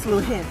give you this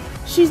little hint.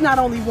 She's not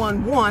only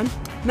won 1,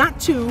 not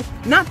 2,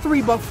 not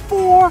 3, but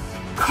 4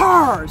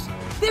 cars.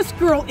 This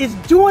girl is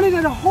doing it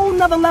at a whole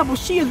nother level.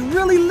 She is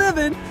really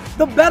living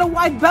the better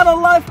wife, better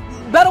life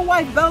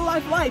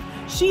life.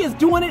 She is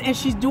doing it, and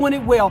she's doing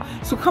it well.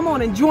 So come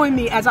on and join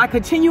me as I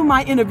continue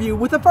my interview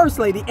with the First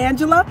Lady,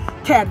 Angela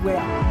Cadwell.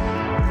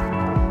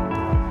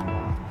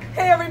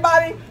 Hey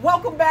everybody,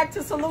 welcome back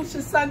to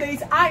Solution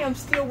Sundays. I am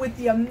still with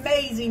the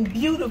amazing,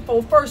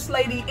 beautiful First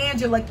Lady,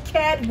 Angela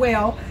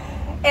Cadwell.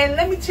 And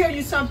let me tell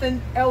you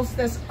something else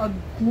that's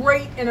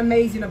great and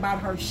amazing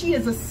about her. She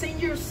is a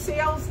senior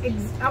sales,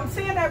 I'm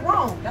saying that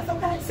wrong. That's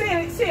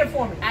okay. Say it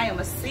for me. I am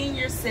a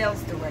senior sales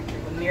director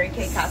with Mary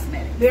Kay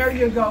Cosmetics. There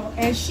you go.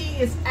 And she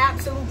is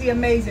absolutely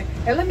amazing.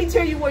 And let me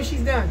tell you what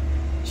she's done.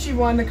 She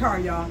won the car,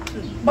 y'all.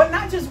 But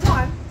not just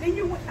one. Then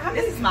you win.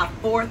 This is my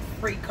 4th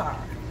free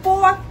car.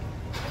 4th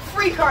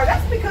free car.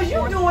 That's because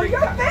you're doing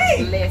your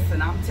thing.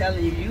 Listen, I'm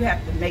telling you, you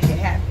have to make it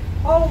happen.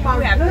 Oh my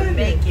goodness. You have to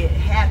make it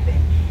happen.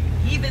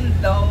 Even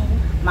though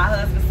my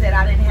husband said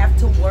I didn't have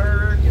to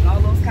work and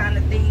all those kind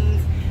of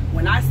things,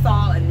 when I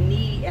saw a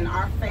need in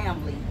our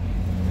family,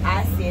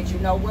 I said, you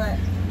know what?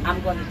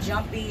 I'm going to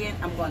jump in,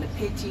 I'm going to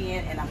pitch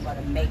in, and I'm going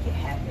to make it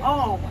happen.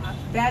 Oh,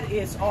 that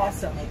is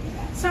awesome.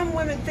 Some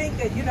women think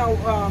that, you know,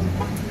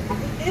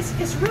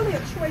 it's really a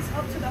choice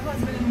up to the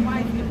husband and the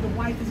wife if the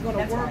wife is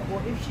going to work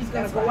or if she's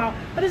going to go out.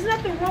 But there's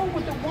nothing wrong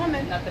with the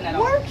woman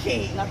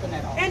working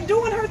and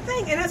doing her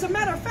thing. And as a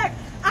matter of fact,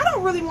 I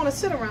don't really want to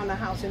sit around the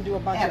house and do a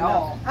bunch of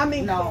nothing. I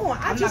mean, come on,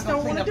 I just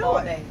don't want to do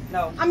it.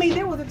 No. I mean,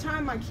 there was a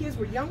time my kids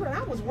were younger and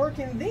I was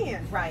working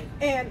then. Right.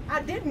 And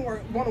I didn't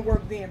want to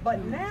work then.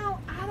 But now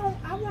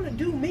I want to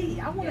do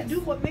me. I want to do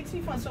what makes me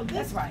fun. So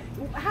that's right.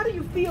 How do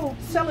you feel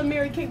selling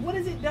Mary Kay? What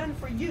has it done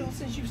for you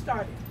since you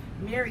started?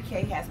 Mary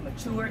Kay has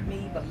matured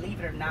me,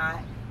 believe it or not.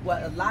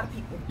 What a lot of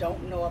people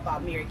don't know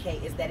about Mary Kay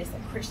is that it's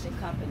a Christian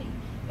company.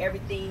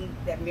 Everything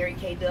that Mary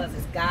Kay does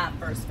is God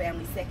first,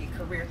 family second,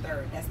 career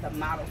third. That's the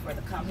model for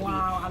the company.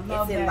 Wow, I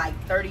love It's in that.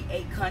 like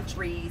 38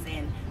 countries,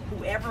 and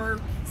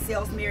whoever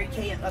sells Mary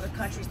Kay in other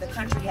countries, the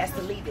country has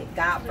to lead it.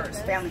 God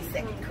first, family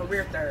second,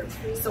 career third.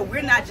 So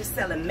we're not just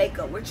selling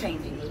makeup, we're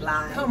changing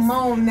lives. Come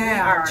on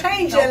now.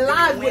 Changing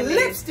lives with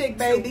lipstick,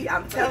 baby.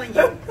 I'm telling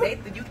you,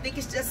 you think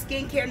it's just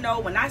skincare?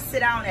 No, when I sit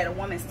down at a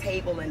woman's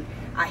table and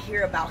I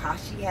hear about how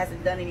she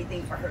hasn't done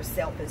anything for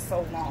herself in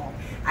so long.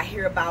 I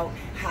hear about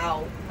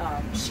how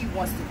she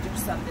wants to do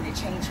something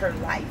to change her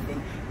life.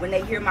 And when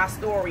they hear my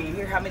story and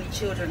hear how many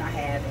children I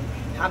have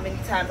and how many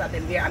times I've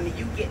been there, I mean,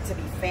 you get to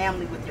be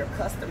family with your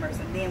customers.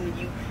 And then when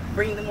you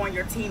bring them on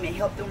your team and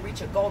help them reach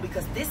a goal,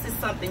 because this is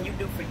something you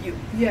do for you.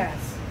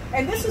 Yes.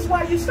 And this is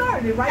why you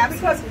started it, right?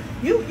 Absolutely.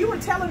 Because you were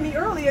telling me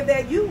earlier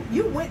that you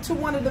went to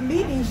one of the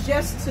meetings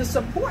just to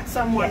support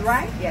someone, Yes.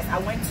 right? Yes, I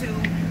went to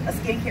a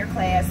skincare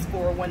class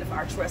for one of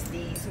our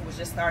trustees who was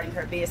just starting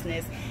her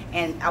business,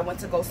 and I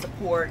went to go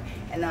support,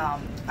 and I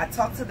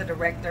talked to the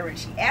director, and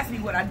she asked me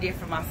what I did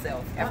for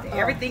myself. After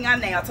everything I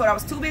named, I told her I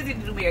was too busy to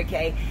do Mary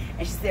Kay,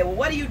 and she said, well,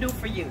 what do you do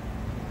for you?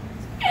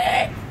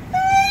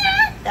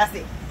 That's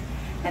it.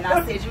 And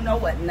I said, you know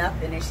what,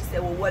 nothing. And she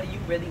said, well, what do you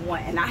really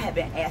want? And I had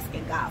been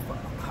asking God for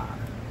a car.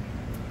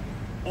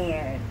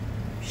 And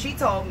she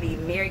told me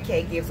Mary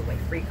Kay gives away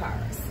free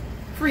cars.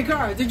 Free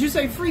cars. Did you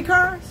say free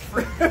cars?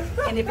 Free.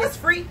 And if it's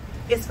free,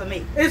 it's for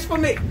me. It's for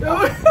me.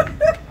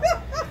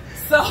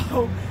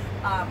 So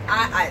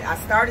I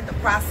started the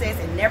process.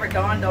 It never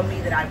dawned on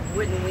me that I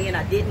wouldn't win.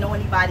 I didn't know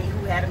anybody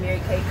who had a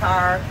Mary Kay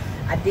car.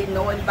 I didn't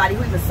know anybody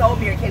who even sold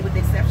Mary Kay, with the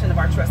exception of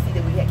our trustee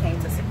that we had came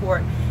to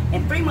support.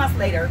 And 3 months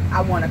later,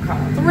 I won a car.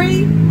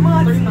 3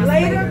 months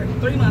later?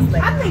 3 months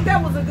later. I think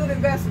that was a good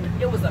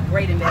investment. It was a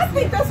great investment. I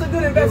think that's a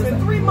good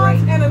investment. 3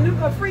 months and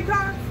a free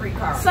car? Free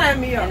car. Sign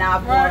me up. And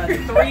I've won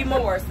 3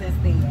 more since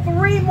then.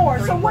 3 more.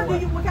 So more.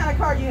 what kind of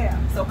car you have?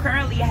 So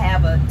currently I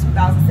have a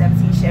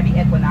 2017 Chevy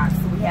Equinox.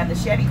 So we have the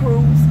Chevy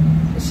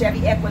Cruze, the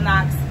Chevy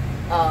Equinox,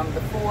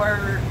 the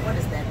Ford, what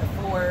is that? The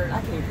Ford,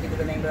 I can't even think of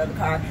the name of the other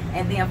car.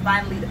 And then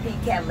finally the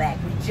pink Cadillac.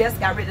 We just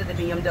got rid of the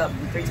BMW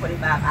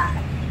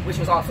 325i, which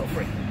was also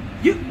free.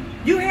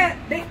 You had,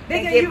 they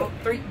gave you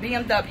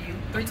BMW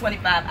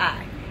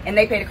 325i, and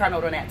they paid a car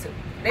note on that too.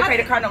 They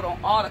paid a car note on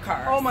all the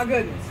cars. Oh my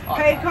goodness. All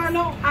Paid cars. car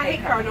note? I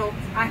hate car notes.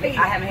 I hate it.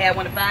 I haven't had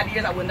one in 5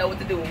 years. I wouldn't know what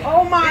to do with one.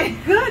 Oh my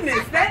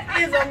goodness. That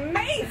is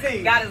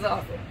amazing. God is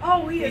awesome.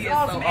 Oh, he is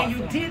awesome. So And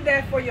awesome. you did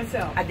that for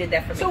yourself. I did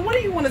that for me. So what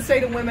do you want to say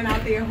to women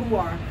out there who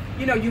are,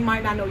 you know, you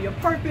might not know your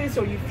purpose,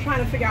 or you're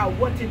trying to figure out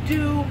what to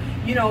do.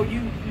 You know,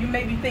 you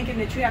may be thinking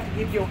that you have to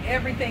give your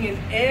everything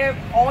and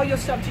all your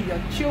stuff to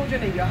your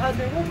children and your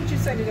husband. What would you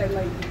say to that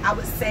lady? I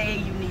would say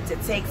you need to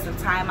take some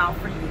time out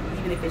for you,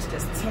 even if it's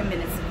just 10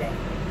 minutes a day.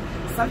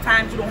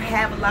 Sometimes you don't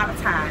have a lot of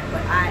time,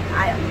 but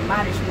I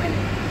admonish women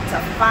to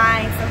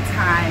find some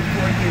time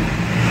for you.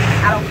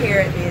 I don't care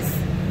if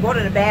it's go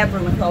to the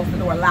bathroom and close the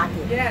door, lock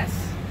it. Yes.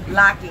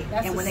 Lock it.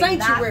 That's and a when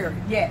sanctuary.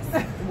 Yes.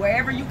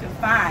 Wherever you can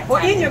find.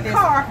 Or in your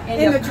car,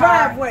 in the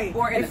driveway,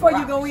 or in before the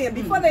you go in.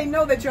 Before they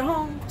know that you're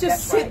home,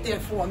 just sit there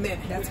for a minute.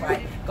 That's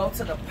right. Go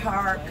to the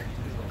park.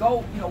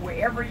 Go, you know,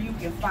 wherever you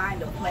can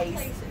find a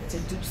place to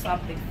do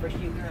something for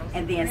you.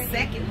 And then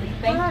secondly,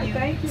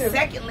 thank you.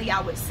 Secondly,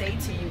 I would say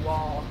to you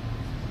all,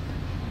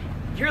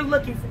 you're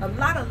looking for, a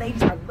lot of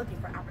ladies are looking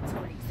for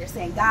opportunities. They're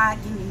saying, God,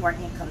 give me more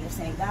income. They're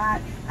saying,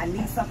 God, I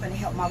need something to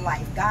help my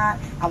life. God,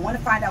 I want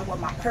to find out what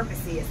my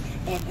purpose is.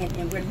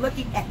 And we're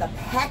looking at the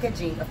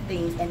packaging of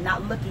things and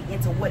not looking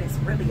into what it's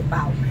really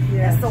about.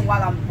 Yes. And so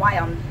while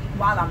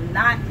I'm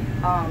not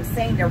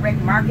saying direct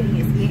marketing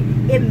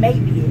is it may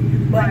be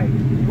it, but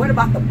what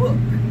about the book?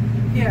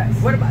 Yes.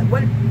 What about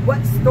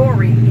what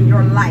story in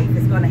your life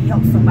is going to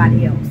help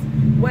somebody else?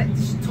 What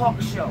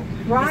talk show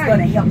is going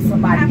to help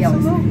somebody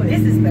else?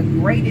 This is the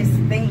greatest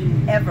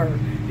thing ever,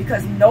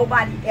 because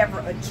nobody ever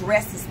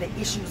addresses the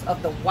issues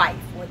of the wife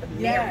or the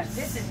marriage.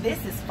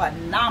 This is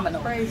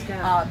phenomenal. Praise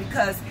God.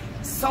 Because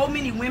so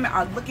many women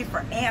are looking for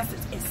answers,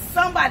 and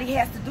somebody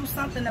has to do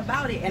something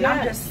about it. And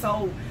I'm just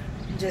so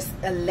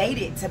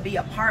elated to be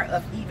a part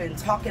of even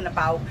talking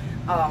about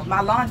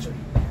my laundry.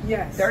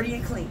 Yes. Dirty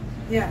and clean.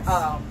 Yes.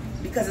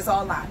 Because it's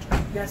all laundry.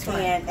 That's right.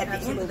 And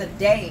at the end of the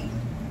day,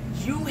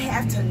 you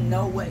have to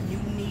know what you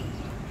need.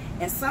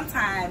 And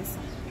sometimes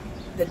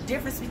the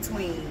difference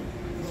between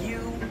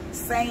you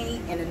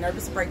saying and a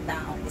nervous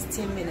breakdown is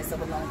 10 minutes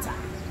of a long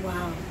time.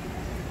 Wow.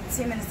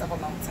 10 minutes of a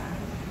long time.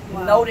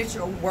 Wow. Know that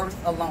you're worth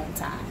a long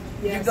time.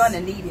 Yes. You're going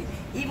to need it.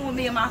 Even with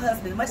me and my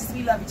husband, as much as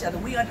we love each other,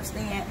 we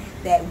understand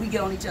that we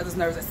get on each other's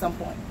nerves at some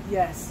point.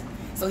 Yes.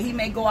 So he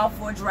may go out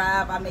for a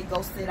drive. I may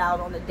go sit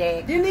out on the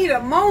deck. You need a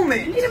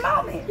moment. You need a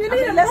moment. You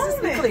need a let's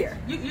moment. just be clear.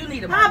 You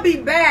need a moment. I'll be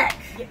back.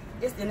 Yeah,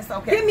 it's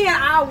okay. Give me an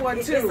hour or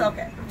two. It's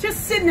okay.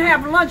 Just sit and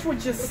have lunch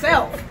with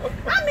yourself.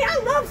 I mean,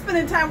 I love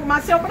spending time with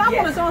myself, but I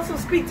want to also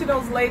speak to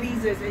those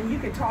ladies, and you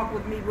can talk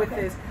with me with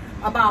this,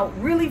 about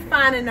really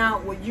finding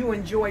out what you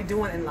enjoy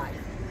doing in life.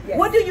 Yes.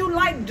 What do you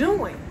like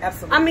doing?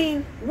 Absolutely. I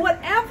mean,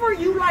 whatever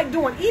you like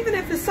doing, even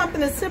if it's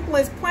something as simple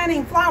as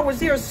planting flowers,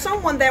 there's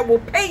someone that will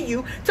pay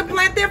you to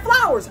plant their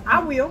flowers. I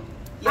will.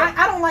 Yeah.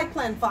 I don't like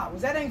planting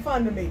flowers. That ain't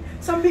fun to me.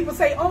 Some people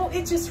say, oh,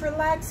 it just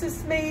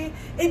relaxes me.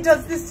 It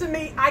does this to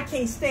me. I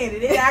can't stand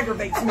it. It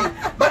aggravates me.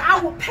 But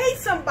I will pay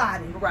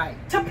somebody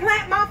to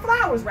plant my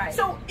flowers.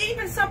 So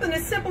even something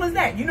as simple as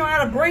that. You know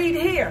how to braid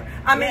hair.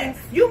 I mean,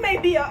 you may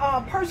be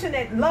a person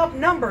that loves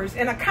numbers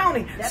and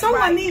accounting.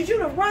 Someone needs you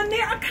to run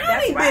their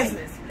accounting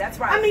business. That's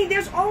right. I mean,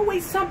 there's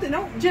always something.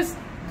 Don't just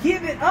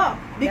give it up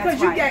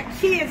because you got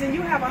kids and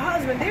you have a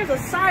husband. There's a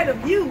side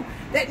of you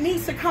that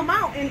needs to come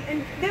out,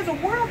 and there's a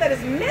world that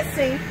is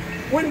missing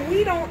when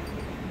we don't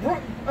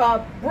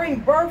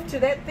bring birth to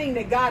that thing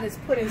that God has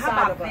put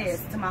inside of us.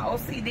 This to my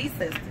OCD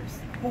sisters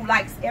who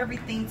likes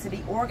everything to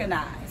be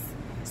organized.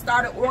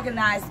 Started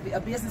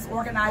a business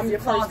organizing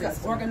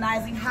closets,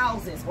 organizing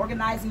houses,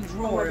 organizing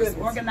drawers,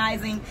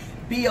 organizing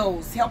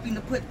bills, helping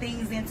to put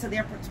things into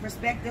their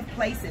respective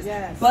places.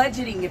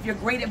 Budgeting, if you're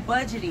great at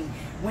budgeting,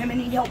 women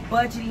need help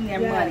budgeting their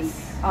money.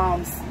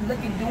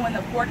 Doing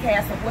the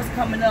forecast of what's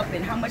coming up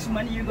and how much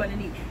money you're going to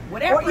need.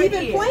 Whatever or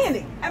even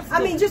planning.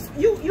 Absolutely. I mean, just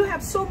you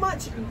have so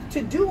much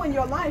to do in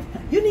your life.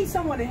 You need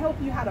someone to help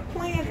you how to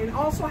plan and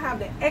also how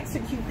to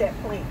execute that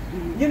plan.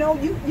 You know,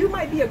 you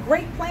might be a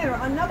great planner.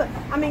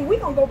 I mean, we're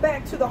gonna go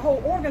back to the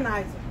whole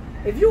organizer.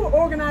 If you're an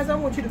organizer, I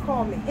want you to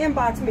call me,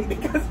 inbox me,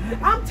 because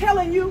I'm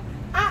telling you,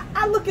 I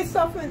I look at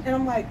stuff and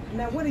I'm like,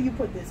 now where do you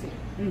put this here?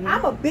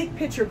 I'm a big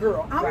picture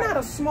girl. I'm not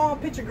a small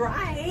picture girl.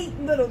 I hate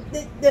little,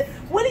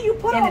 where do you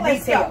put all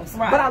that stuff?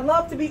 But I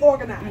love to be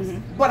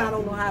organized, but I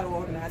don't know how to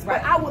organize.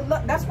 But I would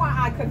love, that's why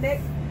I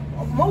connect.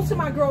 Most of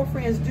my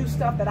girlfriends do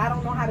stuff that I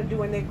don't know how to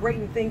do, and they're great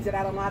in things that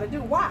I don't know how to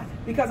do. Why?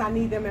 Because I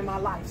need them in my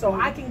life. So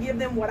I can give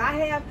them what I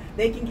have,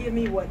 they can give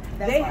me what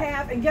they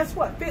have, and guess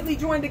what? Fitly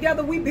joined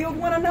together, we build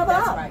one another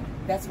up. Right.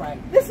 That's right.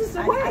 This is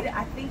the way.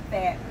 I think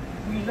that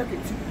we're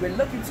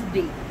looking too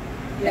deep.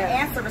 The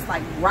answer is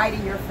like right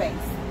in your face.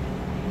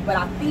 But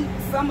I think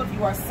some of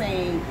you are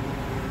saying,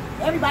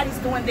 everybody's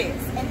doing this,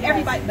 and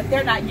everybody, but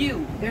they're not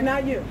you. They're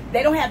not you.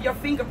 They don't have your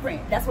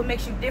fingerprint. That's what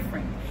makes you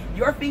different.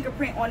 Your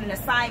fingerprint on an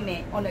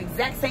assignment, on the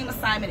exact same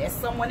assignment as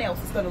someone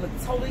else, is going to look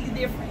totally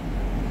different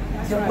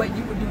than what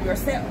you would do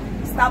yourself.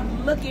 Stop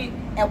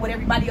looking at what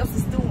everybody else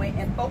is doing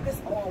and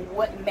focus on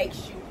what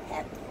makes you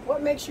happy.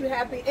 What makes you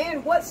happy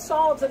and what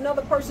solves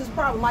another person's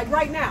problem. Like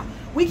right now,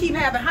 we keep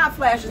having hot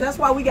flashes. That's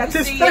why we got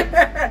this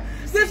fan.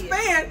 This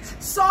fan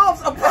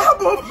solves a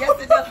problem.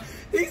 Yes, it does.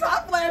 These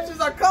hot flashes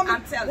are coming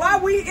while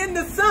we in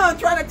the sun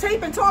trying to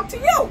tape and talk to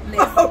you.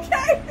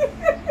 Okay?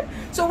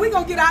 So we're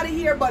going to get out of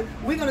here, but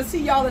we're going to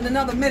see y'all in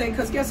another minute,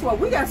 because guess what?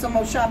 We got some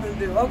more shopping to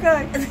do,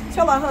 okay?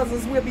 Tell our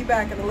husbands we'll be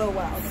back in a little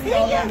while. See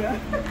y'all later.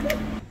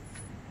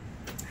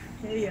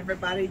 Hey,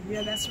 everybody.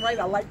 Yeah, that's right.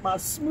 I like my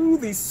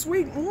smoothie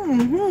sweet.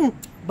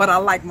 But I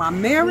like my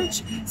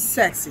marriage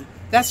sexy.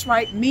 That's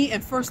right. Me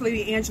and First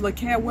Lady Angela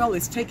Cadwell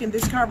is taking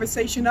this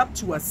conversation up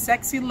to a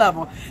sexy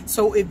level.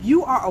 So if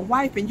you are a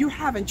wife and you're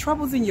having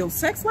troubles in your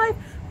sex life,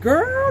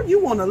 girl,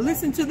 you want to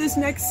listen to this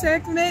next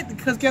segment,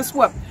 because guess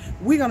what?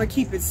 We're going to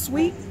keep it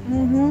sweet,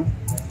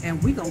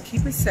 and we're going to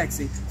keep it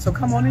sexy. So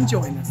come on and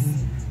join us.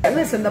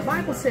 Listen, the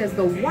Bible says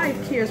the wife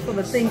cares for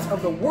the things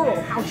of the world,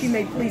 how she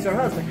may please her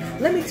husband.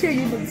 Let me tell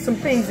you some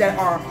things that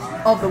are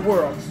of the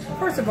world.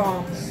 First of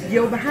all,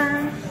 your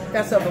behind,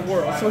 that's of the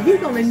world. So he's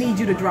going to need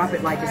you to drop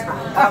it like it's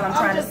hot. All I'm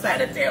trying to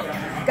say.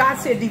 God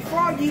said,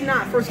 defraud ye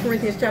not, 1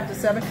 Corinthians chapter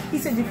 7. He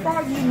said,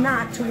 defraud ye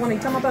not to one.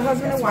 He's talking about the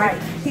husband and wife.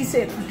 Right. He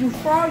said,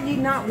 defraud ye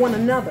not one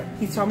another.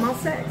 He's talking about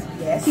sex.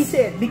 Yes. He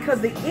said, because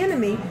the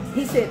enemy,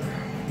 he said,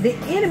 the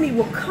enemy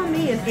will come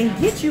in and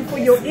get you for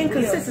your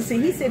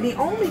inconsistency. He said the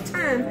only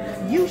time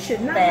you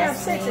should not have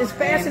sex is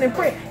fasting and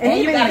prayer. And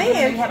even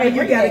then,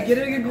 you got to get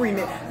an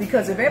agreement.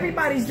 Because if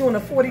everybody's doing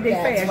a 40-day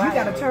fast, you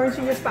got to turn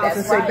to your spouse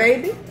and say,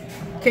 baby,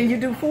 can you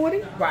do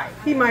 40? Right.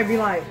 He might be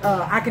like,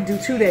 I can do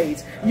 2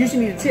 days. You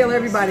should need to tell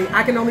everybody,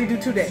 I can only do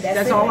 2 days.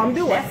 That's all I'm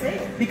doing. That's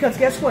it. Because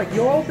guess what?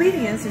 Your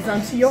obedience is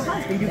unto your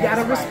husband. You got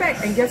to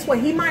respect. And guess what?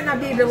 He might not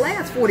be able to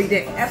last 40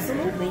 days.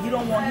 Absolutely. You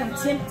don't want him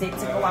tempted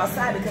to go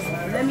outside, because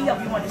let me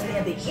help you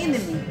understand, the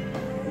enemy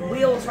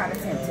will try to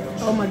tempt him.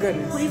 Oh my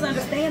goodness. Please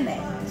understand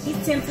that.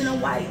 He's tempting a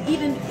wife,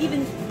 even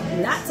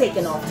not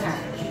taking off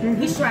time.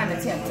 He's trying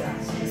to tempt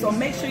her. So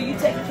make sure you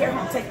take care of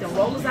him. Take the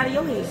rollers out of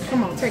your head.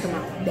 Come on, take them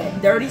out.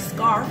 That dirty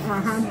scarf.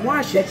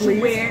 Wash it, that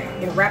you wear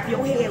and wrap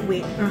your head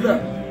with.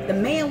 Look, the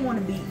man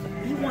wants to be,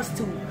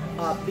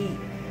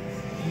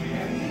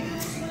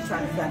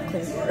 trying to find a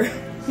clean word.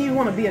 He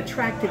want to be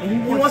attracted,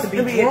 and he wants to be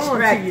drawn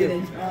to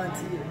you.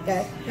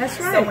 Okay? That's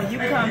right. So when you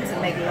come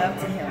to make love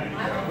to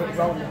him with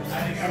rollers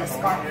and a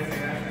scarf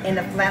and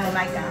a flannel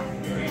nightgown.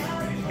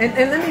 And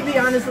let me be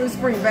honest, let's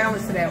bring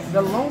balance to that.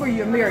 The longer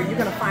you're married, you're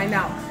going to find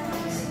out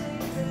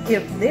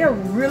if they're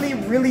really,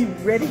 really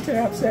ready to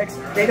have sex,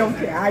 they don't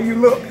care how you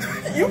look.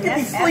 You can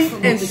be asleep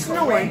and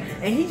snoring,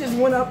 and he just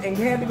went up and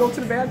had to go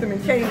to the bathroom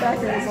and came back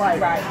and was like,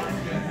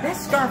 that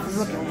scarf is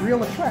looking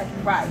real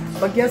attractive. Right.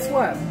 But guess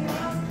what?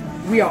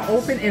 We are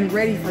open and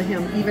ready for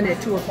him even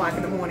at 2 o'clock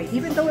in the morning,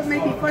 even though it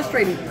may be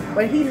frustrating,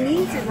 but he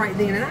needs it right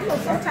then. And I know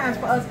sometimes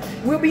for us,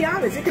 we'll be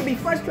honest, it can be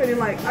frustrating,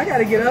 like, I got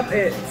to get up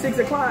at 6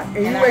 o'clock,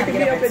 and you waking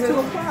me up at 2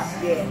 o'clock.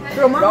 Yeah.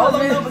 Girl, my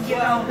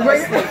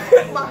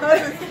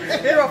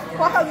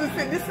husband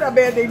said, this is how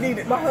bad they need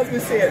it. My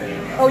husband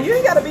said, oh, you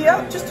ain't got to be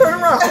up, just turn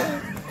around.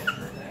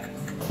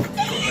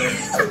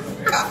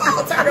 Come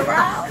on, turn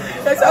around.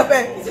 That's how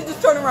bad. He said,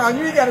 just turn around.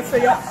 You ain't got to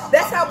stay up.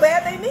 That's how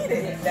bad they need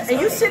it.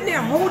 And you sitting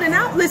there holding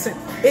out. Listen,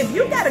 if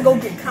you got to go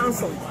get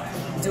counseling,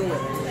 do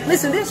it.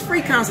 Listen, there's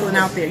free counseling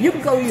out there. You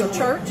can go to your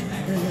church.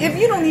 If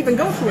you don't even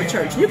go to a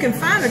church, you can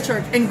find a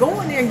church and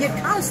go in there and get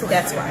counseling.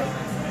 That's right.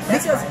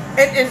 Because,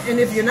 and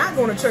if you're not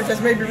going to church,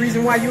 that's maybe the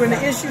reason why you're in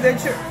the issue that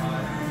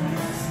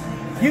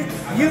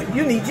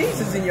you need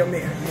Jesus in your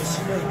marriage.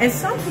 And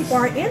some people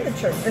are in the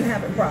church and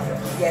having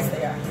problems. Yes,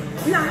 they are.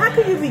 Now, how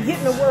can you be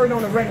getting the word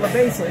on a regular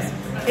basis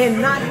and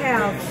not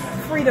have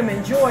freedom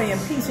and joy and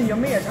peace in your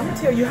marriage? I'm going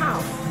to tell you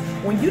how.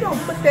 When you don't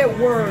put that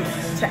word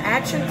to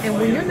action, and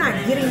when you're not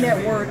getting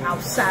that word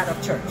outside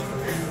of church.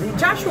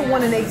 Joshua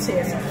 1:8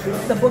 says,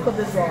 keep the book of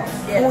this law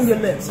on your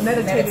lips,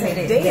 meditate in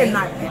it day and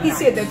night. He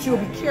said that you'll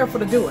be careful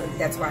to do it.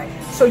 That's right.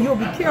 So you'll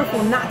be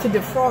careful not to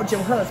defraud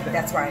your husband.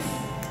 That's right.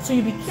 So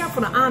you be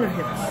careful to honor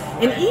him.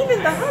 And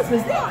even the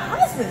husbands, they are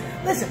husbands.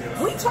 Listen,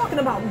 we talking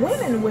about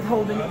women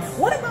withholding it.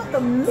 What about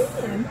the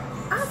men?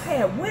 I've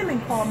had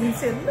women call me and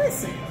said,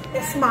 listen,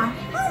 it's my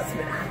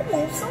husband. I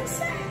want some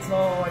sex.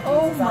 Lord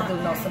Oh Jesus, my. I do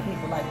know some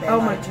people like that. Oh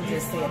Now my. that you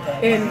just said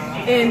that.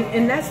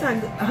 And that's not.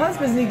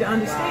 Husbands need to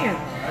understand.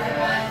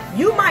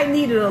 You might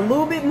need it a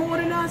little bit more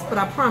than us, but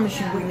I promise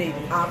you, we need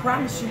it. I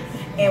promise you.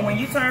 And when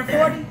you turn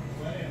 40,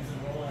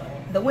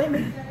 the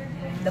women,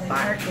 the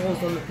fire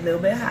goes a little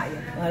bit higher.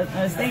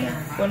 Understand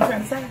what I'm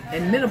trying to say?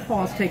 And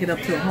menopause take it up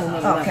to a whole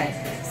nother level.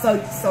 Okay.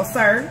 So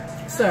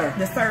sir,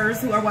 the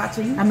sirs who are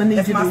watching, I'm gonna need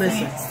that's you to my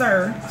listen. friend,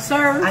 sir,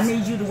 Sirs, I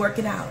need you to work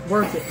it out.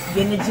 work it.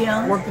 Get in the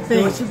gym. Work the Do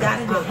thing. what you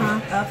gotta do.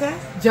 Okay?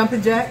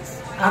 Jumping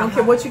jacks. I don't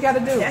care what you got to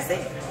do. That's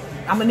it.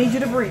 I'm gonna need you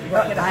to breathe.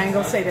 Work it out. I ain't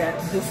gonna say that.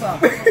 Do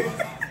something.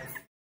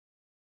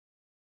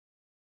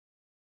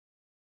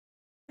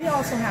 We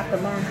also have to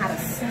learn how to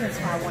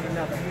satisfy one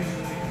another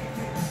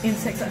in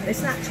sex.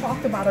 It's not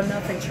talked about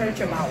enough in church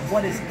about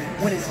what is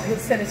good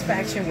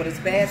satisfaction, what is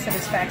bad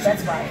satisfaction.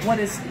 That's right.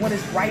 What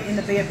is right in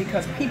the bed,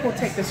 because people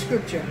take the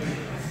scripture,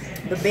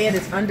 the bed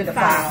is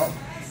undefiled,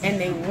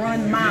 and they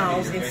run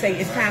miles and say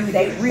it's time to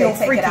get real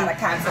take freaky. it out of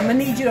context. I'm gonna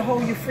need you to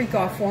hold your freak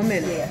off for a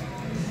minute. Yeah.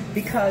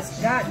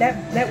 Because God,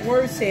 that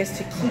word says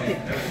to keep it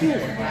pure.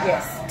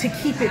 Yes. To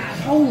keep it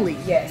holy.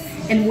 Yes.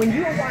 And when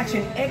you're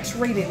watching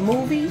X-rated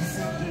movies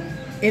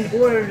in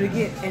order to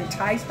get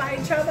enticed by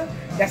each other,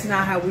 that's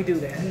not how we do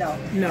that. No.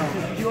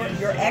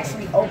 You're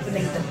actually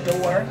opening the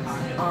door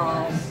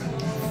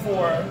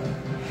for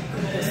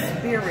the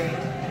spirit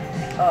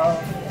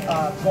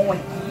of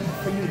going,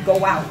 for you to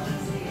go out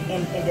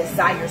and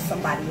desire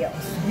somebody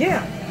else.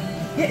 Yeah.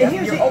 And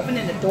You're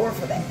opening the door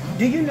for that.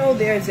 Do you know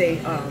there's a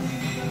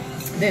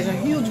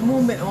huge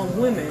movement on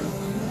women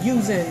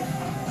using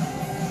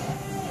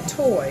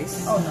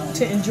toys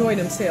to enjoy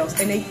themselves,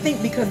 and they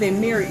think because they're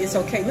married it's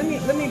okay.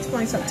 Let me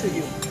explain something to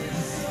you.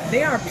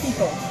 There are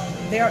people.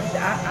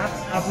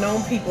 I've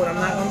known people, and I'm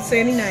not going to say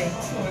any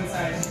names,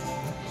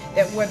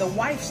 that where the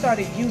wife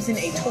started using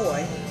a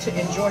toy to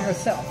enjoy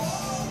herself,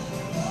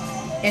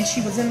 and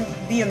she was in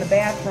the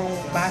bathroom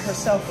by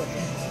herself with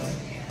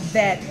it.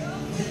 That,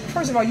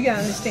 first of all, you got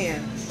to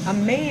understand, a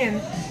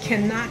man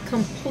cannot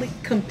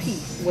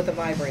compete with a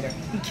vibrator.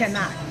 He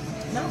cannot.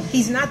 No.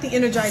 He's not the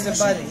Energizer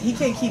Bunny. He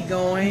can't keep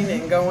going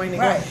and going and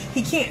Right. going.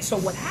 He can't. So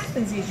what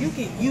happens is you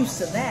get used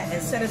to that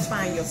and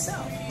satisfying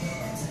yourself.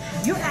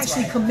 You're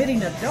actually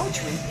committing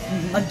adultery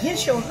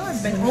against your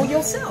husband on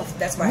yourself.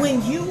 That's right.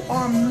 When you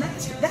are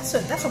that's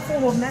a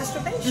form of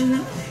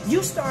masturbation.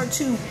 You start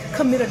to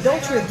commit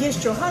adultery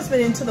against your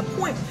husband, and to the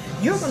point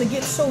you're going to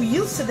get so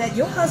used to that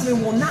your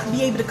husband will not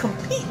be able to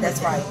compete. That's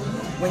right.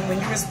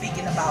 When you were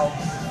speaking about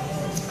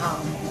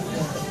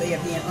the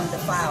bed being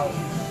undefiled,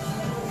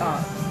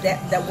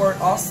 that word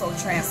also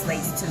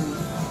translates to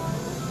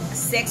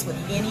sex with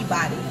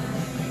anybody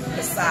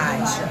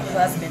besides your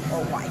husband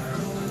or wife.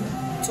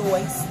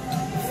 Toys,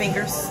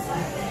 fingers,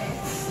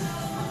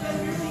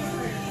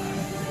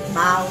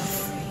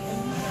 mouths,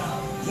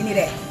 any of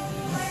that.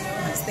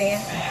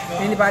 Understand?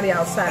 Anybody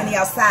outside? Any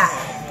outside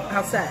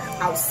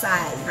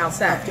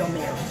Outside of your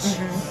marriage.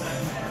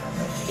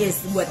 Is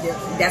what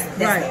that's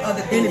Right. the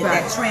other thing Anybody.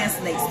 that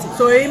translates to.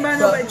 So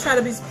nobody try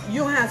to be.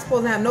 You don't have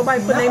supposed to have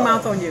nobody putting their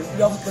mouth on you.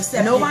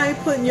 Nobody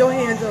putting your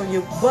hands on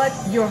you, but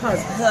your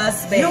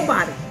husband.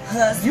 Nobody.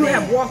 Husband. You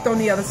have walked on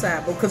the other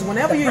side, because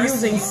whenever you're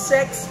using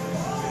sex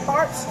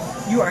parts,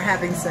 you are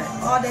having sex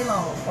all day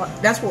long.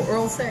 That's what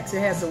oral sex. It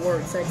has the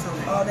word sex on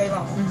it. All day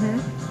long.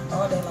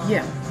 All day long.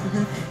 Yeah.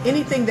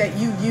 Anything that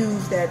you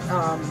use that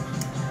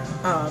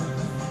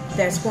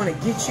that's going to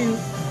get you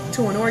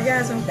to an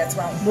orgasm. That's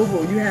right. Boo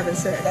boo, you having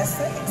sex. That's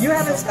sex. You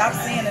haven't. So stop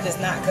saying that it's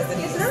not, because it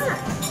is. It's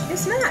not.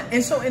 It's not.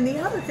 And so, and the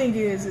other thing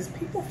is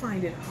people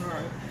find it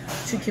hard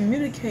to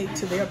communicate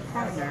to their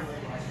partner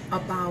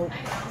about,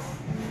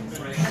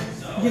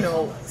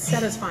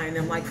 satisfying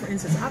them. Like, for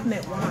instance, I've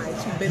met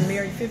wives who've been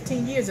married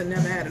 15 years and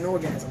never had an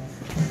orgasm.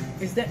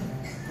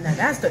 Now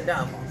that's the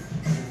devil.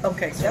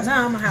 Okay, so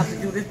now I'm gonna have to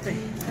do this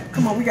thing.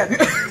 Come on, we got to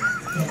do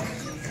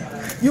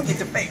You get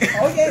the face.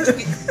 Oh yeah,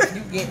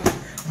 you get.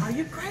 Are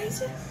you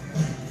crazy?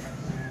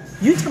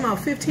 You talking about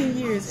 15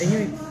 years and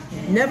you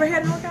never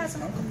had an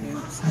orgasm? I'm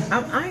confused.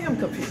 I am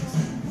confused.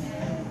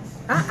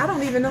 I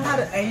don't even know how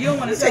to. And you don't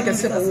want to take a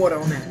sip of water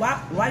on that. Why?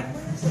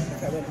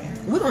 Okay, wait a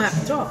minute. We're gonna have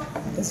to talk.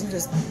 Because you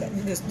just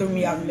threw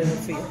me out in the middle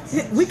of the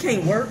field. We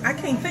can't work. I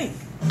can't think.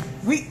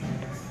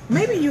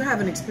 Maybe you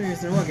haven't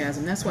experienced an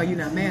orgasm. That's why you're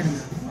not mad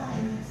enough.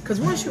 Because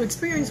once you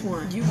experience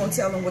one, You gonna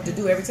tell them what to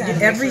do every time.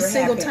 every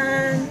single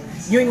time,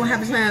 you ain't gonna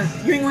have a time.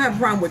 You ain't gonna have a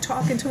problem with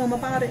talking to them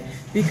about it.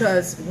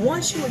 Because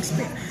once you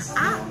experience,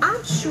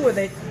 I'm sure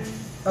that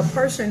a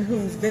person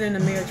who's been in a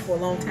marriage for a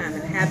long time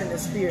and haven't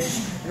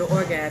experienced an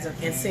orgasm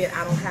and said,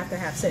 I don't have to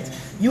have sex,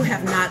 you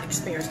have not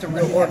experienced a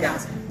real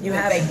orgasm. You've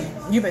been faking.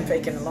 You've been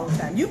faking a long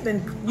time. You've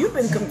been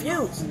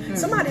confused.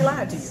 Somebody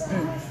lied to you.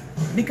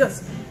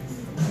 Because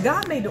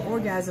God made the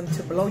orgasm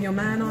to blow your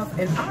mind off.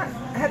 And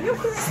have your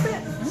kids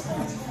spent?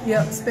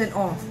 Yeah, spent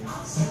off.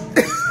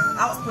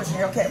 I was pushing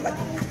her. Okay, like.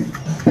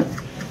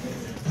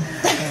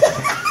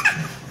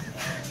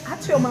 I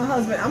tell my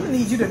husband, I'm gonna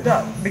need you to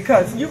duck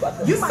because you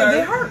might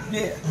get hurt.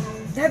 Yeah.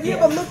 Have you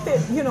ever looked at,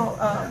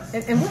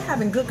 and we're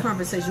having good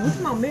conversation. We're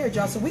talking about marriage,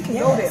 y'all, so we can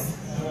go there.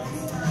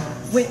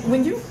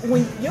 when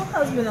your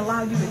husband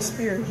allow you to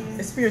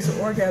experience an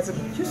orgasm,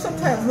 you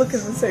sometimes look at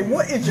him and say,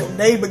 "What is your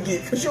neighbor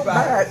get?" Because your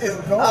mind is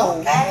gone.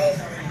 Okay.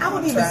 I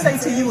would even say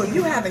to you, if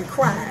you haven't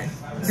cried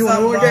during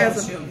an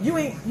orgasm, you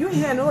ain't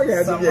had an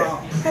orgasm yet.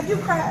 Have you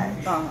cried?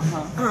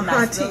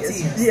 Nice little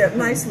tears. tears. Yeah,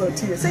 nice little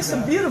tears. Say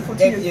some beautiful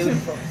They're tears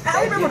beautiful. too.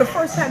 I remember the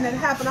first time that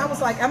happened, I was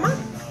like,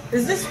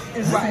 is this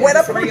Right. wet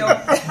Is up this in real?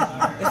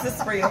 here? Is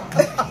this real?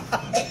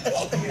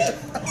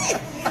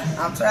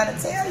 I'm trying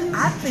to tell you.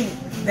 I think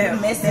You're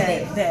missing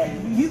it. that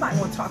you might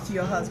want to talk to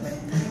your husband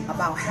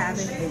about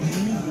having a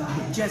meeting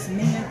with just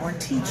men or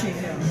teaching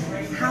him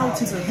how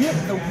to get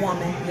the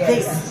woman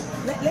Yes.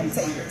 there. Let me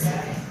tell you this.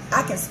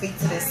 I can speak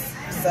to this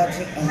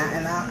subject, and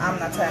I'm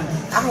not trying to.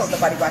 I hope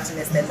nobody watching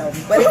this that know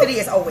me. But if it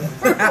is, oh well.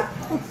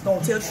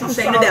 Gonna tell the truth,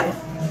 shame the devil.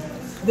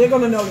 They're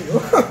gonna know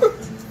you.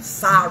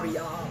 Sorry,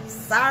 y'all.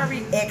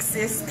 Sorry,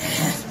 exes.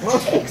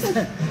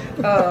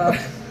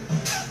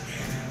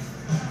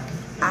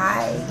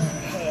 I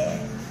had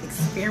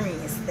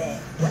experienced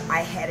that, but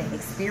I hadn't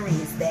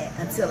experienced that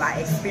until I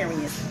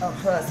experienced a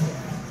husband.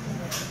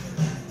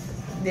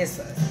 This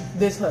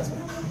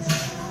husband.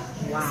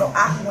 Wow. So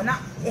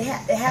it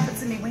happened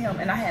to me with him,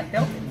 and I hadn't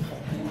felt it before.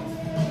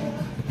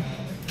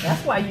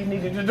 That's why you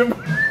needed to do.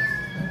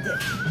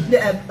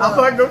 Yeah, I'm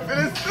not gonna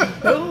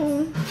finish.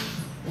 Boom.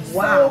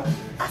 Wow. So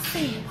I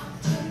see.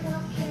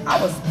 I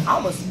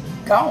was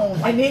gone.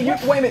 And then you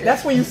wait a minute.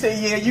 That's when you say,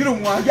 "Yeah, you the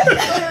one."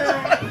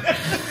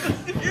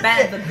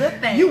 That's the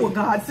good thing. You were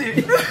God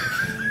sent.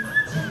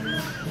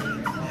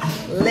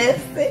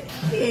 Listen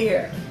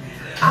here.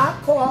 I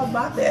called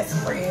my best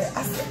friend.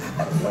 I said, "I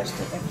got a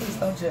question, and please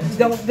don't judge.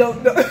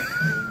 Don't.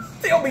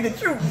 Tell me the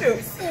truth too.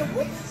 I said,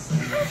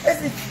 how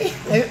does it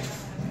feel?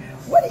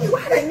 Why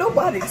didn't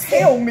nobody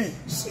tell me?"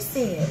 She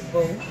said,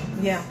 "Boo,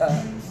 Yeah.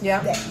 You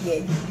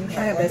you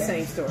I have that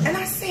same story. And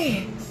I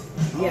said,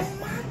 Yeah. "Oh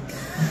my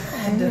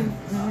God,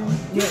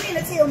 you mean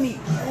to tell me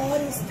all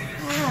this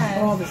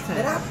time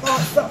that I thought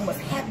something was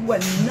happening, but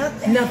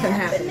nothing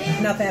happened.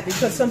 Nothing happened.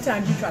 Because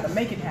sometimes you try to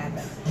make it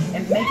happen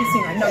and make it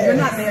seem like, no, you're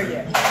not there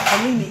yet.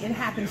 Believe me, it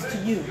happens to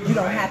you. You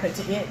don't happen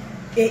to it.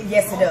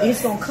 Yes, it does.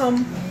 It's gonna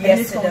come Yes, and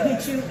it's gonna it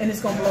does. hit you and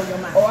it's gonna blow your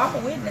mind. Oh, I'm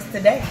a witness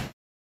today.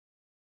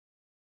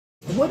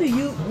 What do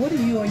you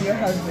and your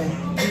husband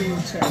do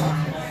to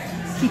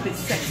keep it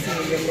sexy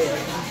in your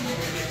marriage?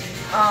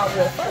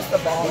 Well, first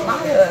of all, my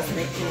husband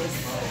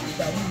is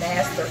the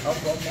master of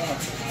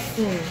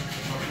romantic.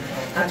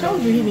 I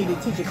told you he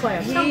needed to teach a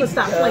class. Tell him to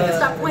stop playing.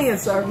 Stop playing,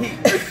 sir.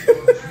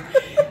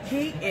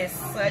 He is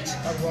such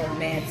a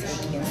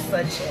romantic and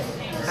such a,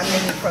 I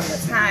mean, from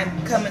the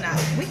time coming out,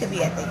 we could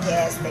be at the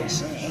gas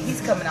station and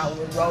he's coming out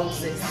with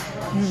roses.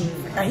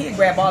 And he'd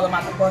grab all of them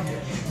out the bucket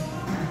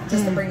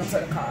just to bring them to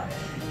the car.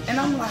 And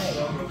I'm like,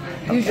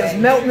 You just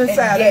melting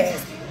inside.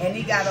 Yes. And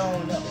he got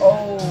on the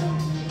old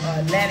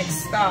Atlantic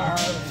Star,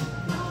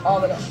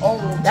 all of the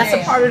old That's jam.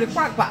 a part of the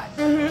crock pot.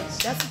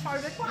 That's a part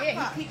of the crock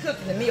pot. He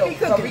cooking the meal. He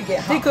cooking. He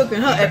He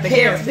cooking her at the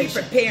gas He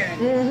station. preparing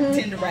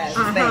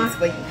tenderized things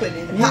for you to put it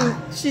in the pot.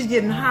 She's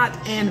getting hot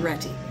and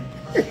ready.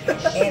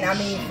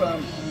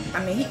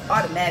 And he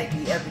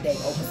automatically every day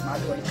opens my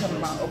door. He comes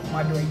around, open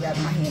my door, he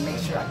grabs my hand, make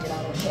sure I get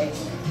out okay.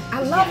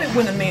 I love it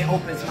when a man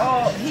opens.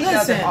 Oh, he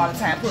does it all the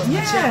time. Puts my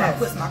Yes. chair up,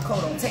 puts my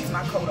coat on, takes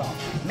my coat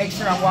off. Make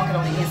sure I'm walking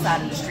on the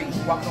inside of the street.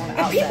 He's walking on the And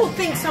outside. people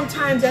think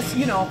sometimes that's,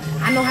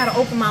 I know how to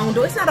open my own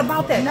door. It's not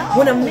about that. No,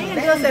 When a man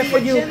that does is that for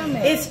being a you,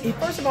 gentleman. it's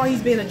first of all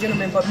he's being a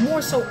gentleman, but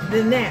more so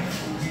than that,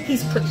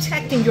 he's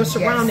protecting your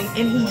surrounding,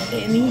 and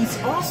he's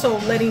also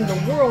letting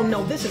the world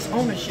know this is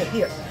ownership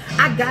here.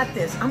 I got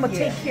this. I'm gonna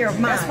take care of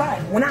mine. That's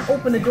right. When I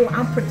open the door,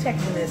 I'm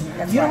protecting this.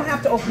 You don't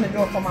have to open the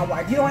door for my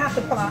wife. You don't have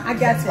to pull out. I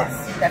got this.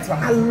 That's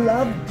right. I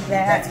love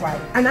that. That's right.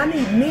 And I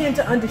need men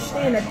to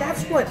understand that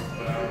that's what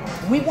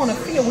we want to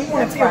feel. We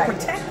want to feel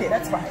protected.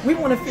 That's right. We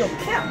want to feel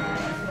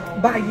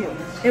kept by you.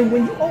 And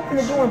when you open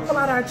the door and pull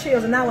out our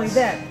chairs, and not only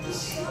that,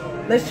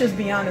 let's just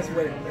be honest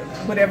with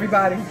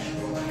everybody.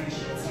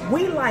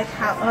 We like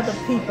how other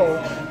people,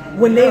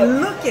 when they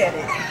look at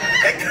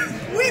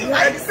it, we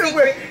like to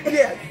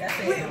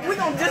we're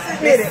going to just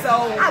admit it.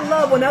 I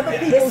love when other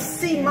people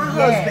see my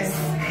husband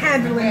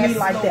handling me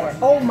like that.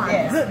 Oh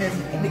my goodness.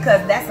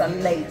 Because that's a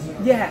lady.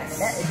 Yes.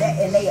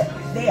 And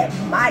they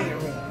admire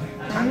it.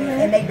 I mean,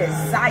 and they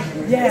desire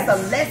it. Yes. It's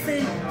a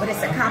lesson, but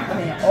it's a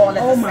compliment all at the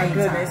same time. Oh my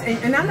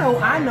goodness. And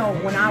I know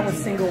when I was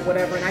single or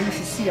whatever, and I used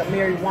to see a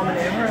married woman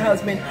and her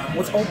husband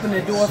was opening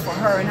the door for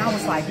her, and I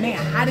was like, man,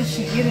 how did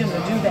she get him to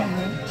do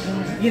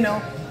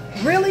that?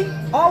 Really,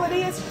 all it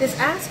is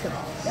ask him.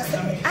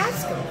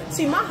 Ask him.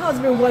 See, my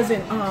husband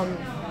wasn't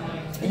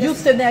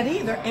used to that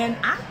either, and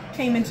I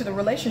came into the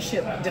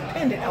relationship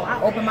dependent. Oh,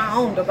 I opened my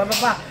own door, blah, blah,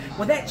 blah.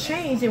 Well, that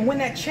changed, and when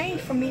that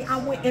changed for me, I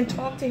went and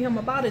talked to him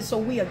about it, so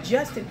we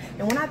adjusted.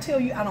 And when I tell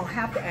you, I don't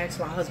have to ask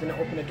my husband to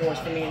open the doors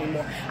for me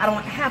anymore. I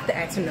don't have to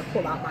ask him to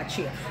pull out my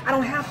chair. I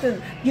don't have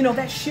to,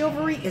 that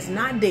chivalry is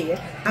not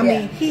dead. I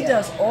mean, he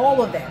does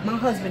all of that. My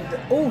husband,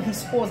 he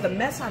spoils the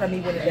mess out of me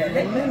when it does.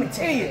 Let me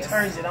tell you, it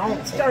turns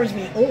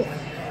me on.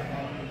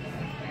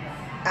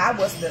 I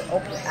was the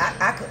open.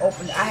 I could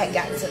open. I had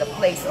gotten to the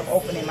place of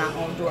opening my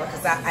own door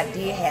because I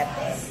did have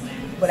that,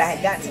 but I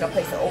had gotten to the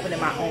place of opening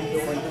my own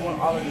door and doing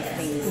all of these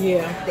things.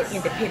 Yeah. The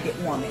independent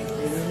woman,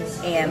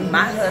 and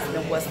my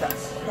husband was the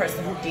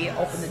person who did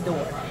open the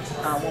door.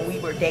 When we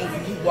were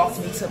dating, he walked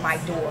me to my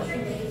door,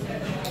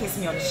 kissed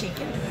me on the cheek,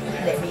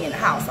 and let me in the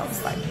house. I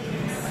was like,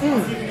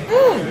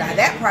 Now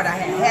that part I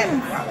had had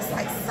before. I was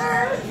like,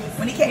 sir.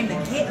 When he came to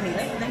get me,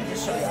 let me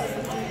just show y'all.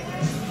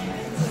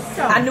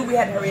 I knew we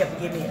had to hurry up and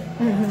get me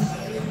in.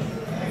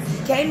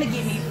 He came to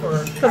get me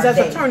for because that's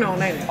a turn on,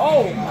 ain't it?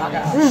 Oh my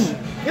gosh.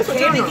 It's a He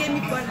came turn to on. get me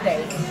for the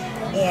day,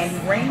 and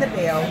he rang the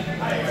bell,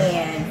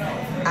 and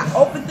I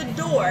opened the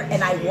door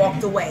and I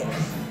walked away.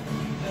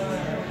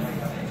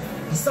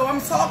 So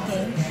I'm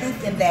talking,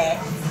 thinking that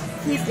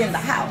he's in the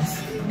house.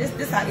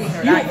 This how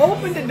ignorant You I am.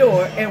 opened the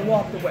door and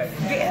walked away.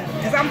 Yeah,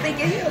 because I'm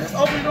thinking he'll just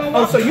open the door and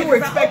Oh, walk so away, you were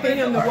 'cause I expecting opened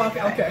him the to door.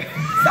 walk? Okay.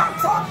 So I'm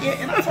talking,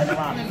 and I turn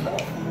around and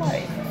look. I'm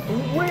like,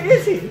 Where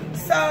is he?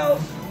 so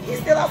he's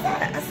still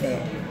outside. I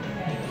said,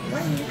 why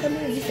didn't you come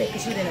in? He said,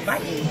 because you didn't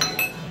invite me.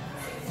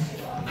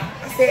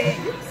 I said,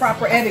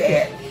 Proper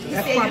etiquette. He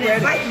That's said, you proper didn't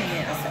invite etiquette. me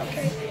in. I said,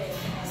 okay.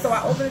 So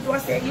I opened the door. I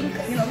said, you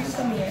can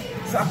come in.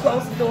 So I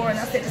closed the door and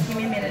I said, just give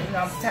me a minute.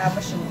 I'm tired of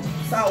my shoes.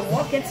 So I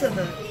walk into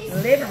the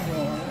living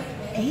room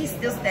and he's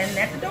still standing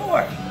at the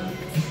door. I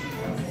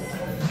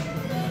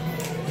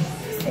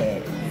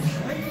said,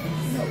 why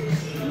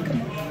you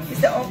come in? He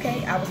said,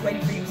 okay. I was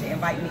waiting for you to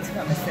invite me to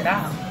come and sit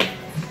down.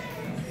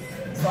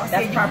 So I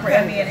said, you can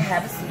come in and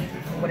have a seat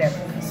or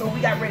whatever. So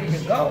we got ready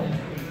to go.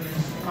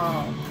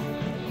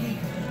 He,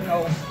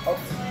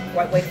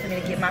 waited for me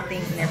to get my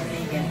things and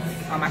everything.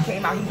 And I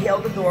came out, he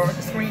held the door,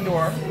 the screen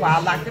door, while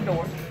I locked the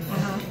door.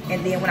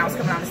 And then when I was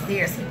coming down the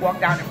stairs, he walked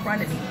down in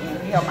front of me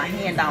and he held my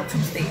hand down 2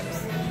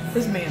 stairs.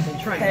 This man's been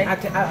trained.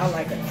 Okay. I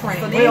like a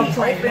trained. So then he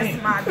trained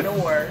opens man. my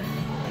door,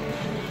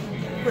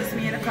 puts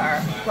me in the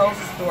car,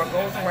 closes the door,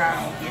 goes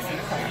around, gets in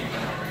the car.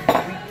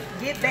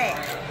 We get back,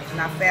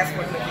 and I fast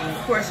forward with things.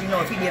 Of course,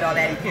 if he did all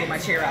that, he pulled my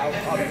chair out,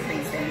 all the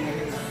things that he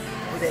did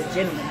with a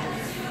gentleman.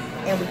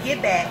 And we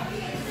get back,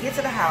 get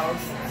to the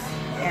house,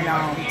 and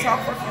we talk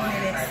for a few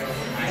minutes,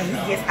 and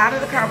he gets out of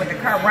the car with the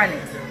car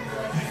running.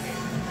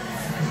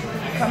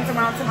 Comes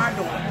around to my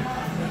door,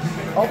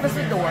 opens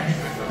the door,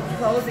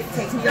 closes it,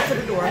 takes me up to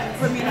the door,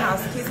 put me in the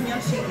house, kisses me on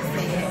the cheek, and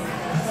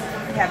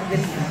said, have a good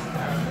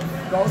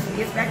evening. Goes and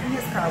gets back in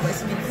his car,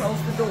 waits for me to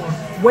close the door.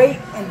 Wait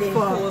and then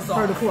for pulls her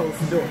off. to close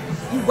the door.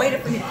 He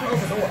waited for me to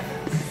close the door.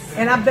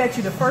 And I bet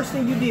you the first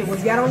thing you did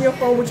was got on your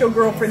phone with your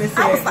girlfriend and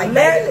said, I was like,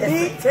 let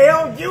baby, me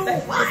tell you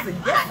listen, what.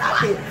 yes,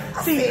 I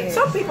did. See,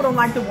 some people don't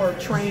like the word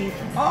trained,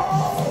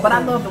 but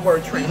I love the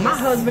word trained. My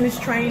husband is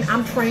trained.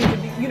 I'm trained to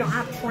be,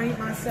 I've trained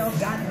myself.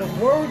 God, the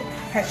word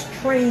has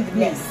trained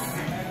me.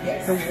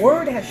 Yes. The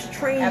word has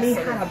trained me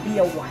how to be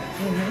a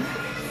wife.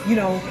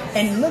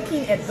 And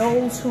looking at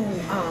those who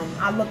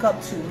I look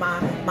up to, my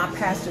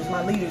pastors,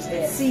 my leaders,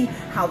 and see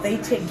how they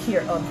take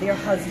care of their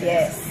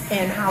husbands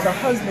and how the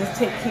husbands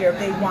take care of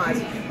their wives.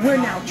 We're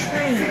now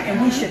trained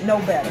and we should know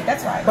better.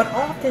 That's right. But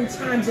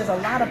oftentimes there's a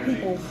lot of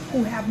people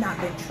who have not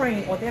been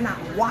trained or they're not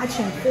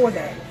watching for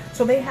that.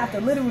 So they have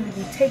to literally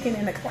be taken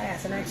in a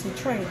class and actually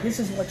trained. This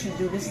is what you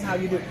do. This is how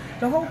you do it.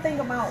 The whole thing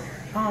about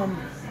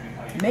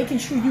making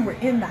sure you were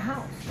in the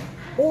house.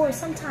 Or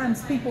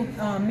sometimes people,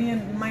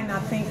 men might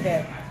not think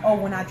that,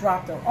 when I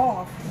dropped her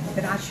off,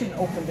 then I shouldn't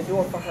open the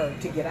door for her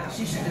to get out.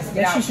 She should just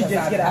get out. She should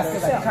just get out I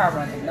feel herself. like the car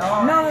running.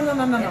 No. No.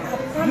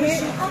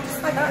 I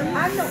was like,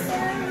 I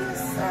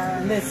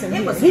know. Listen,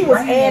 he was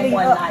raining adding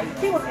one up. night.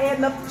 He was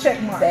adding up the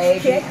check marks.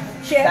 Baby.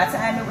 Check. By the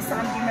time it was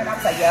time to get married, I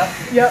was like, yep.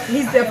 Yep,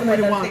 he's definitely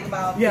the one.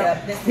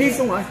 He's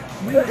the one.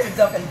 We went to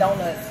Dunkin'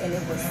 Donuts, and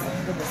it was.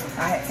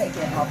 I had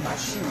taken off my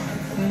shoe,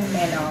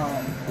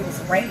 and it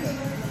was raining.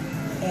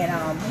 And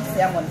he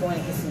said, I want to go in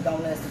and get some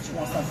donuts. That you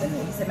want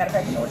something? He said, matter of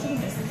fact, you know what, you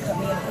can just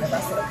come in or whatever.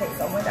 I said, okay.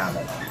 So I went down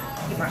to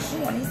get my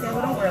shoe on. He said,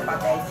 well, don't worry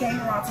about that. He came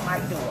around to my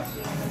door.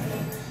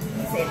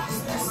 He said,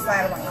 just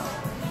slide around.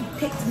 He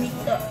picked me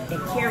up and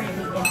carried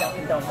me in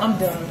Dunkin' Donuts. I'm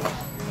done.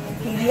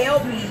 He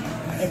held me,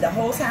 and the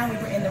whole time we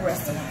were in the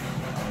restaurant.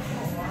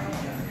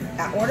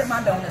 I ordered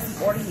my donuts.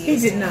 He ordered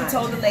his. He did not. He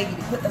told the lady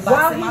to put the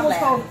box in my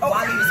lap.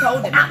 While he was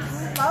holding me.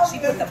 She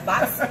put the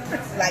box,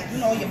 like,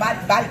 your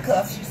body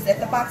cuffs. She set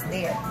the box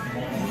there.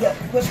 He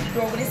pushed the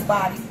door with his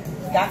body,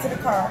 got to the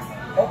car,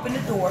 opened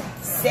the door,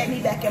 set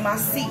me back in my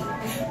seat.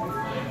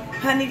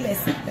 Honey,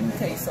 listen, let me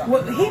tell you something.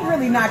 Well, he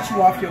really knocked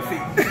you off your feet.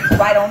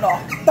 Right on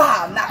off.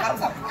 Bow, knock. I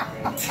was like,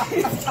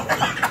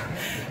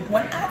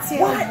 when I tell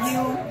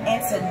you,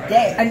 and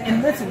today.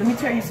 And listen, let me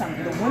tell you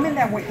something. The women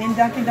that were in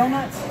Dunkin'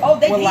 Donuts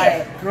they were did.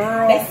 like,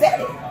 girl. They said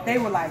it. They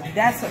were like,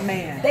 that's a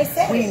man. They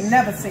said we it. ain't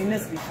never seen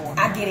this before.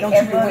 I get it Don't you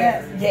love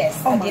everywhere. that?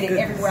 Yes, Oh, I my get it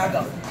goodness. everywhere I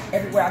go.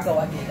 Everywhere I go,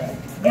 I get that.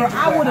 Girl, I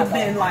Everywhere would have go.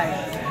 been like,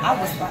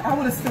 I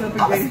would have stood up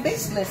and I was gave-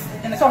 speechless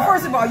in the So car.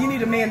 first of all, you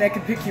need a man that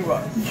can pick you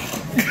up.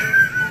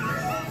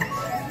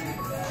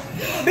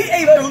 Be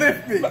able to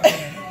lift me.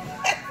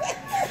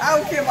 I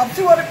don't care if I'm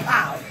 200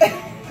 pounds.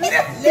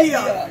 Lift me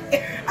up.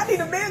 I need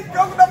a man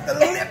strong enough to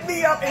lift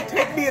me up and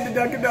take me into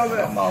Dunkin'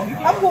 Donuts. Come on.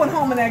 I'm going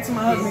home and asking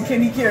my husband,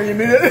 can he carry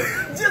me?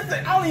 Just,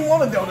 I don't even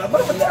want a donut,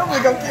 but I'm going to tell him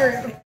to go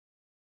carry me.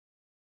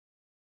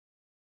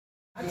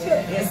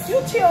 If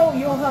you tell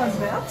your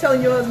husband, I'm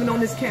telling your husband on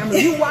this camera,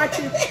 you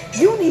watching,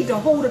 you need to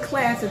hold a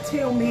class and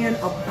tell men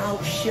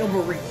about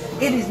chivalry.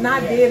 It is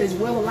not dead, it's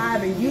well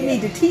alive, and you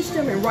need to teach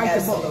them and write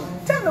the book.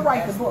 Tell them to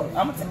write the book.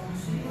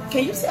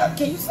 Can you say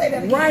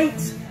that again?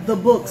 Write the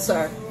book,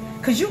 sir.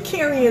 Because you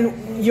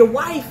carrying your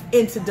wife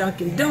into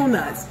Dunkin'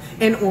 Donuts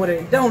and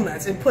ordering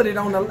donuts and put it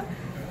on the...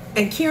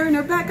 And carrying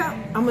her back up,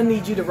 I'm going to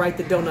need you to write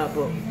the donut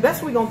book. That's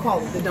what we're going to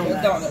call it, the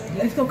donut.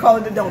 Let's going to call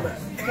it the donut.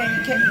 Can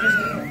you just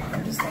do it?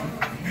 I'm just saying.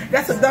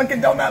 That's a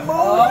Dunkin' Donut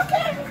move.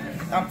 Okay.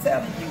 I'm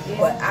telling you.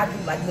 But I do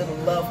like little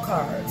love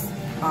cards.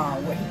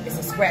 Where it's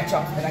a scratch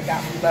off that I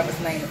got from lover's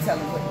name to tell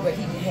him what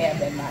he can have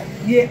that night.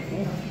 Yeah.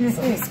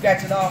 So he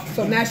scratch it off.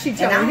 So now she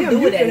telling him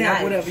you can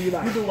have whatever you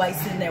like. You do while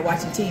he's sitting there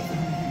watching TV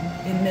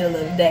in the middle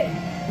of the day.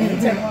 And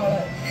you tell him all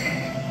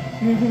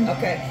that.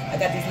 Okay, I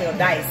got these little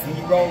dice and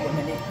you roll them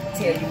and they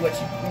tell you what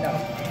you know.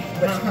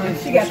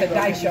 What she got the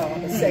dice, y'all,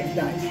 the sex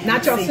dice.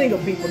 Not y'all single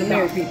people, the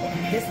married people.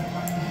 This,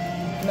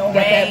 no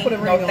ring, put a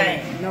ring no on thing.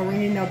 It. No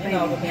ring, no thing.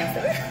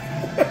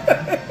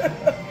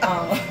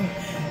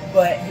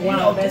 But you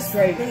know, that's just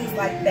great. Things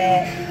like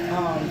that,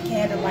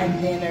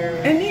 candlelight dinner.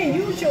 And then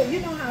you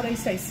know how they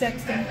say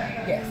sexting?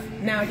 Yes.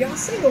 Now y'all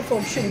single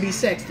folks shouldn't be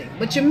sexting,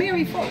 but your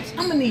married folks,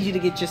 I'm gonna need you to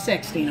get your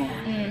sexting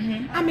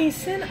on. I mean,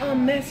 send a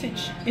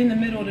message in the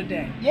middle of the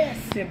day. Yes.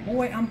 Say,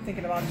 boy, I'm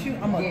thinking about you.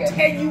 I'm gonna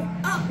tear you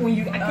up when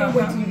you. I can't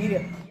wait till you get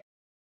here.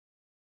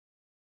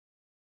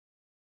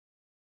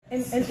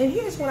 And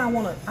here's what I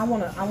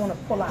wanna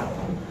pull out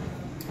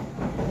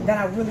that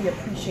I really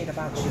appreciate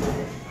about you.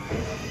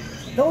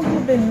 Though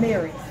you've been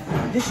married,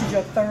 this is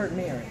your third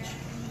marriage.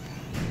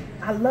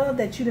 I love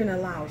that you didn't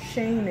allow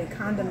shame and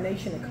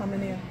condemnation to come in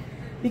there,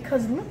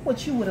 because look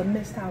what you would have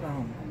missed out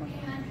on.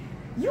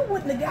 You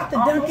wouldn't have got the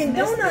Dunkin'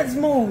 Donuts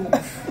move.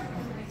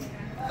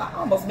 I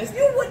almost missed it.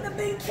 You wouldn't have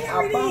been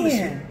carried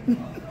in.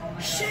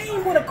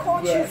 Shame would have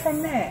caught you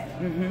from that.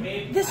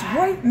 This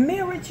great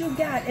marriage you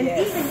got, and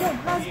even your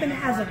husband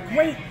has a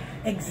great,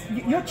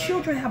 your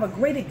children have a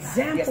great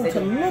example to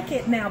look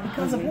at now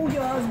because of who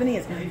your husband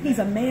is. He's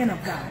a man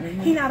of God.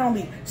 He not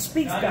only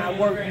speaks God's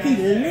word, he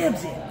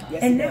lives it.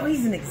 And now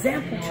he's an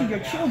example to your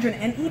children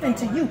and even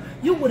to you.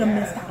 You would have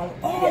missed out on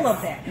all of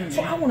that.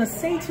 So I want to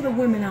say to the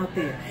women out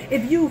there,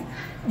 if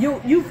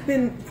you've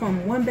been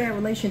from one bad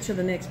relationship to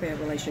the next bad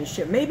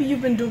relationship, maybe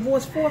you've been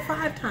divorced 4 or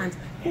 5 times.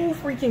 Who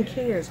freaking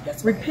cares?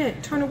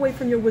 Repent, turn away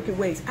from your wicked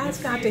ways.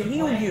 Ask God to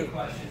heal you.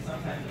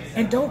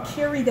 And don't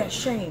carry that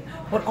shame,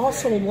 but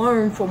also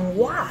learn from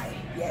why.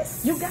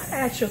 Yes. You got to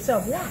ask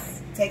yourself why.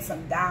 Take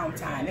some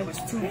downtime. It was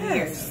 2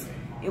 years.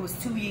 It was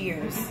 2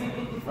 years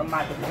from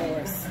my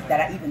divorce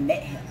that I even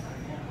met him.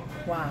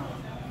 Wow.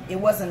 It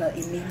wasn't an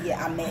immediate,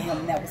 I met him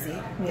and that was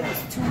it. It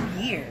was 2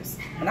 years.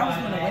 When I was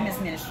doing the women's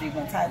ministry,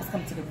 when Ty was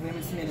coming to the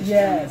women's ministry,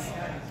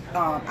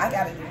 I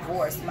got a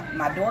divorce.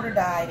 My daughter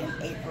died in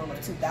April of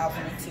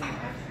 2002.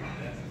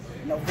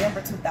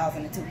 November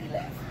 2002, he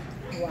left.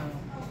 Wow.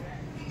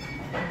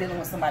 Dealing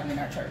with somebody in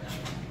our church.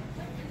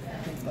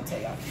 I'm just going to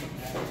tell y'all.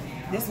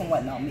 This one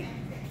wasn't on me.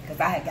 Because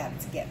I had got it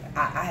together.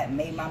 I had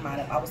made my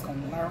mind up. I was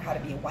going to learn how to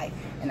be a wife.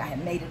 And I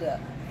had made it up.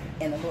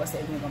 And the Lord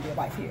said, we're going to be a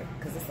wife here.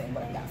 Because this ain't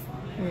what I got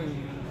for you.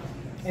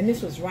 And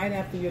this was right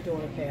after your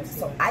daughter passed.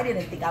 So I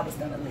didn't think I was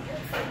going to live.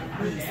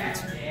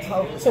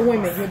 Totally. So wait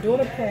a minute, your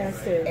daughter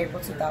passed in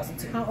April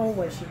 2002. How old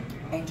was she?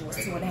 Angel was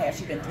 2.5.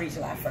 She'd been 3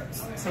 July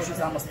 1st. So she was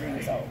almost 3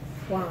 years old.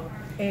 Wow.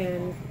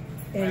 And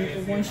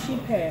when she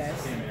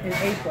passed in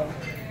April,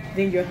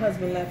 then your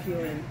husband left you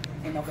in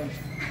November.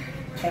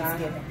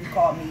 Thanksgiving. He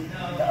called me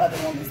the other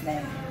woman's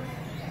name.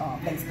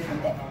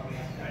 Thanksgiving Day.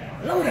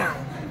 Low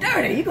down.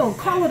 Dirty. You gonna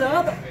call her the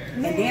other?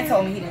 And then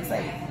told me he didn't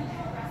say it.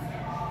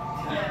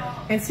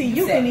 And see,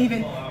 you can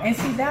even, and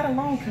see, that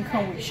alone can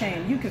come with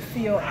shame. You can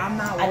feel, I'm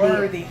not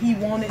worthy. He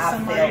wanted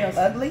somebody else. I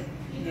felt ugly.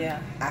 Yeah.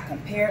 I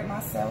compared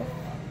myself.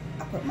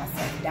 I put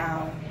myself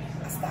down.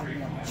 I stopped going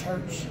to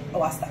church.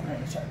 Oh, I stopped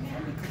going to church.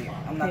 Let me be clear.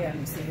 I'm not going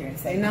to sit here and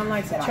say not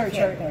like the that church. I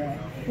kept going.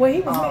 Well,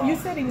 he was. You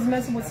said he was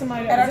messing with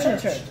somebody that was in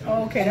the church.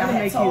 Oh, okay. That'll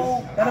make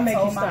you. That'll make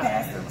you stop. My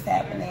pastor was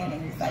happening,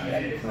 and he's like,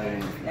 "Let me prove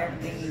and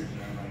everything."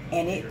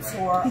 And it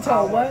tore. He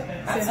told what?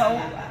 I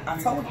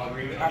told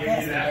our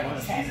pastor that it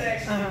was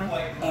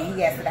happening, and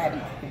he asked if I had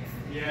any proof,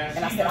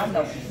 and I said, "I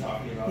know."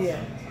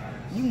 Yeah.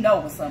 You know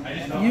when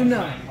something. You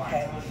know.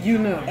 Okay. You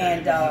know.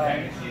 And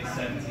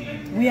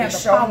we have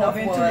the power of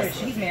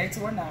intuition. He's married to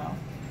her now.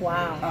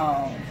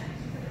 Wow.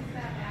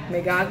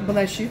 May God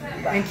bless you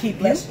and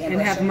keep you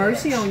and have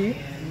mercy on you.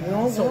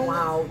 So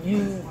wow,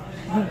 you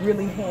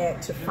really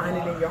had to find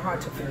it in your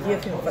heart to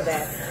forgive him for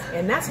that.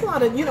 And that's a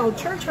lot of,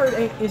 church hurt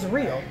is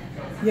real.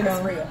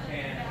 It's real.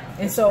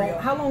 And so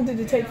how long did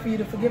it take for you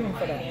to forgive him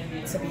for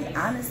that? To be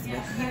honest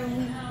with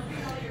you,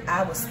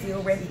 I was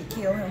still ready to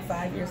kill him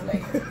 5 years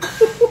later.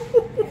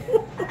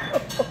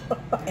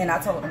 And I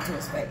told him to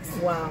his face.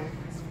 Wow.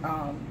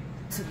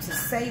 To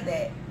say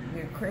that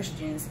we're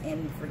Christians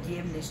and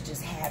forgiveness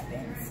just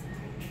happens.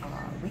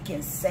 We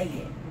can say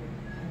it,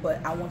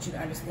 but I want you to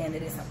understand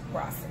that it's a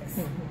process.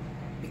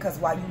 Because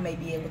while you may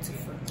be able to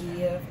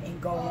forgive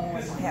and go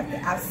on, you have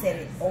to, I've said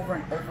it over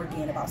and over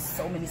again about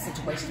so many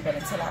situations, but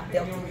until I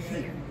felt it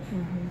here,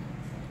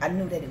 I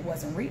knew that it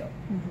wasn't real.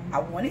 I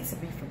wanted to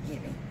be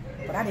forgiving,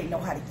 but I didn't know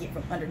how to get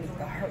from underneath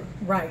the hurt.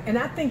 Right, and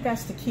I think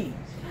that's the key.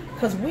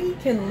 Because we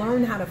can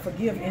learn how to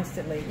forgive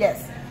instantly.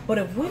 Yes. But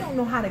if we don't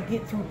know how to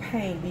get through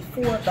pain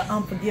before the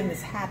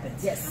unforgiveness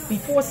happens, yes,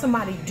 before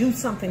somebody do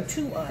something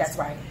to us, that's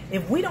right.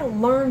 If we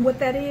don't learn what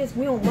that is,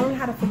 we don't learn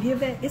how to forgive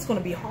that, it's going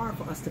to be hard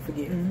for us to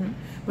forgive.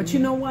 But you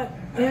know what,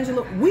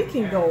 Angela, we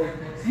can go,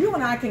 you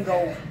and I can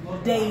go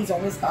days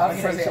on this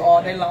conversation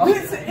all day long.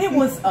 It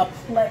was a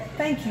pleasure.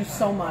 Thank you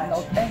so much.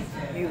 No, thank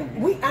you.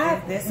 We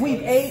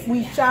ate,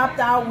 we shopped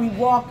out, we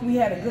walked, we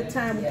had a good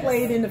time. We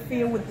played in the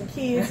field with the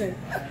kids, and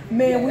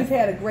man, we've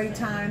had a great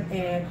time.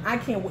 And I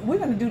can't wait. We're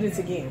going to do this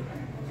again.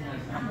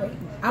 I'm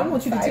waiting. I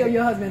want you to tell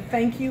your husband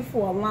thank you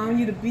for allowing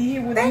you to be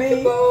here with me. Thank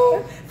you,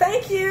 boo.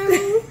 Thank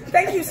you.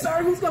 Thank you,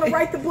 sir. Who's going to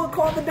write the book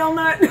called The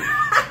Donut?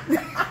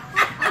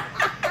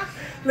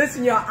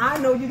 Listen, y'all, I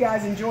know you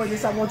guys enjoyed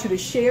this. I want you to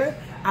share it.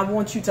 I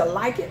want you to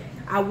like it.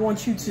 I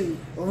want you to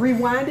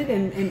rewind it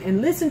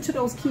and listen to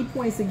those key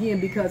points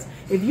again, because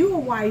if you're a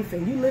wife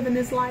and you live in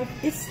this life,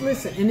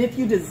 listen, and if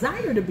you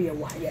desire to be a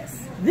wife,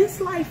 yes, this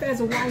life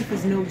as a wife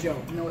is no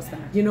joke. No, it's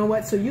not. You know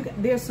what? So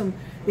there's some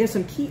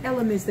key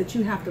elements that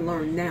you have to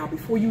learn now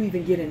before you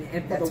even get in it.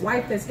 And for the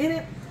wife that's in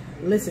it,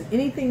 listen,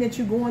 anything that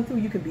you're going through,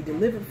 you can be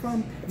delivered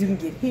from, you can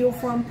get healed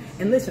from.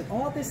 And listen,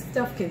 all this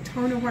stuff can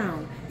turn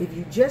around if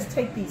you just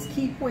take these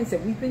key points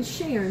that we've been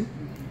sharing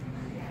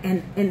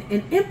and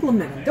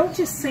implement them. Don't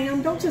just say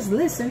them, don't just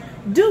listen,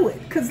 do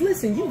it. Because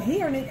listen, you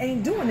hearing it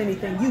ain't doing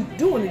anything. You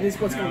doing it is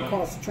what's going to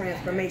cause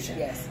transformation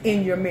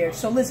in your marriage.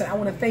 So listen, I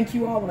want to thank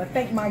you all. I want to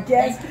thank my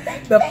guest,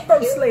 the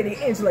First Lady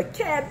Angela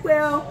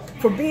Cadwell,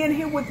 for being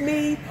here with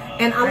me.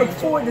 And I look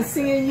forward to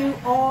seeing you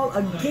all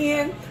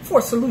again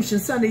for Solution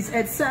Sundays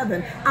at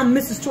 7. I'm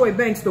Mrs. Joy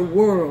Banks, the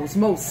world's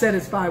most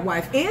satisfied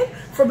wife, and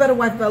for Better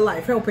Wife, Better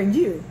Life, helping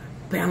you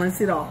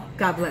balance it all.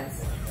 God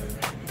bless.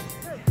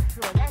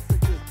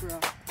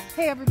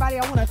 Hey everybody,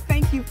 I want to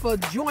thank you for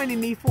joining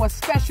me for a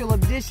special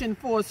edition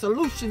for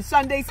Solution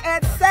Sundays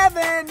at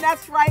 7.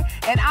 That's right.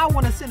 And I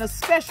want to send a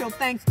special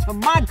thanks to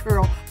my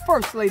girl,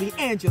 First Lady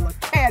Angela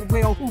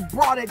Cadwell, who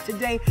brought it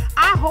today.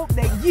 I hope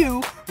that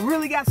you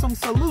really got some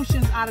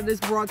solutions out of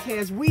this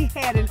broadcast. We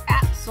had an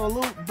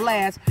absolute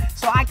blast.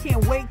 So I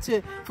can't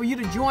wait for you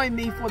to join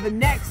me for the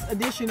next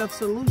edition of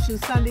Solution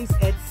Sundays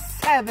at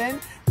 7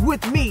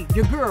 with me,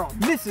 your girl,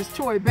 Mrs.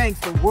 Joy Banks,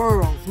 the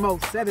world's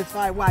most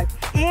satisfied wife,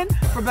 and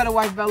for Better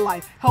Wife, Better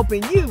Life,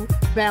 helping you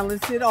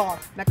balance it all.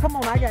 Now, come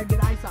on, I got to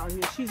get Ice out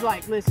here. She's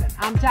like, listen,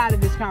 I'm tired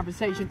of this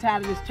conversation,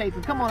 tired of this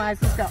chafing. Come on,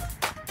 Ice, let's go.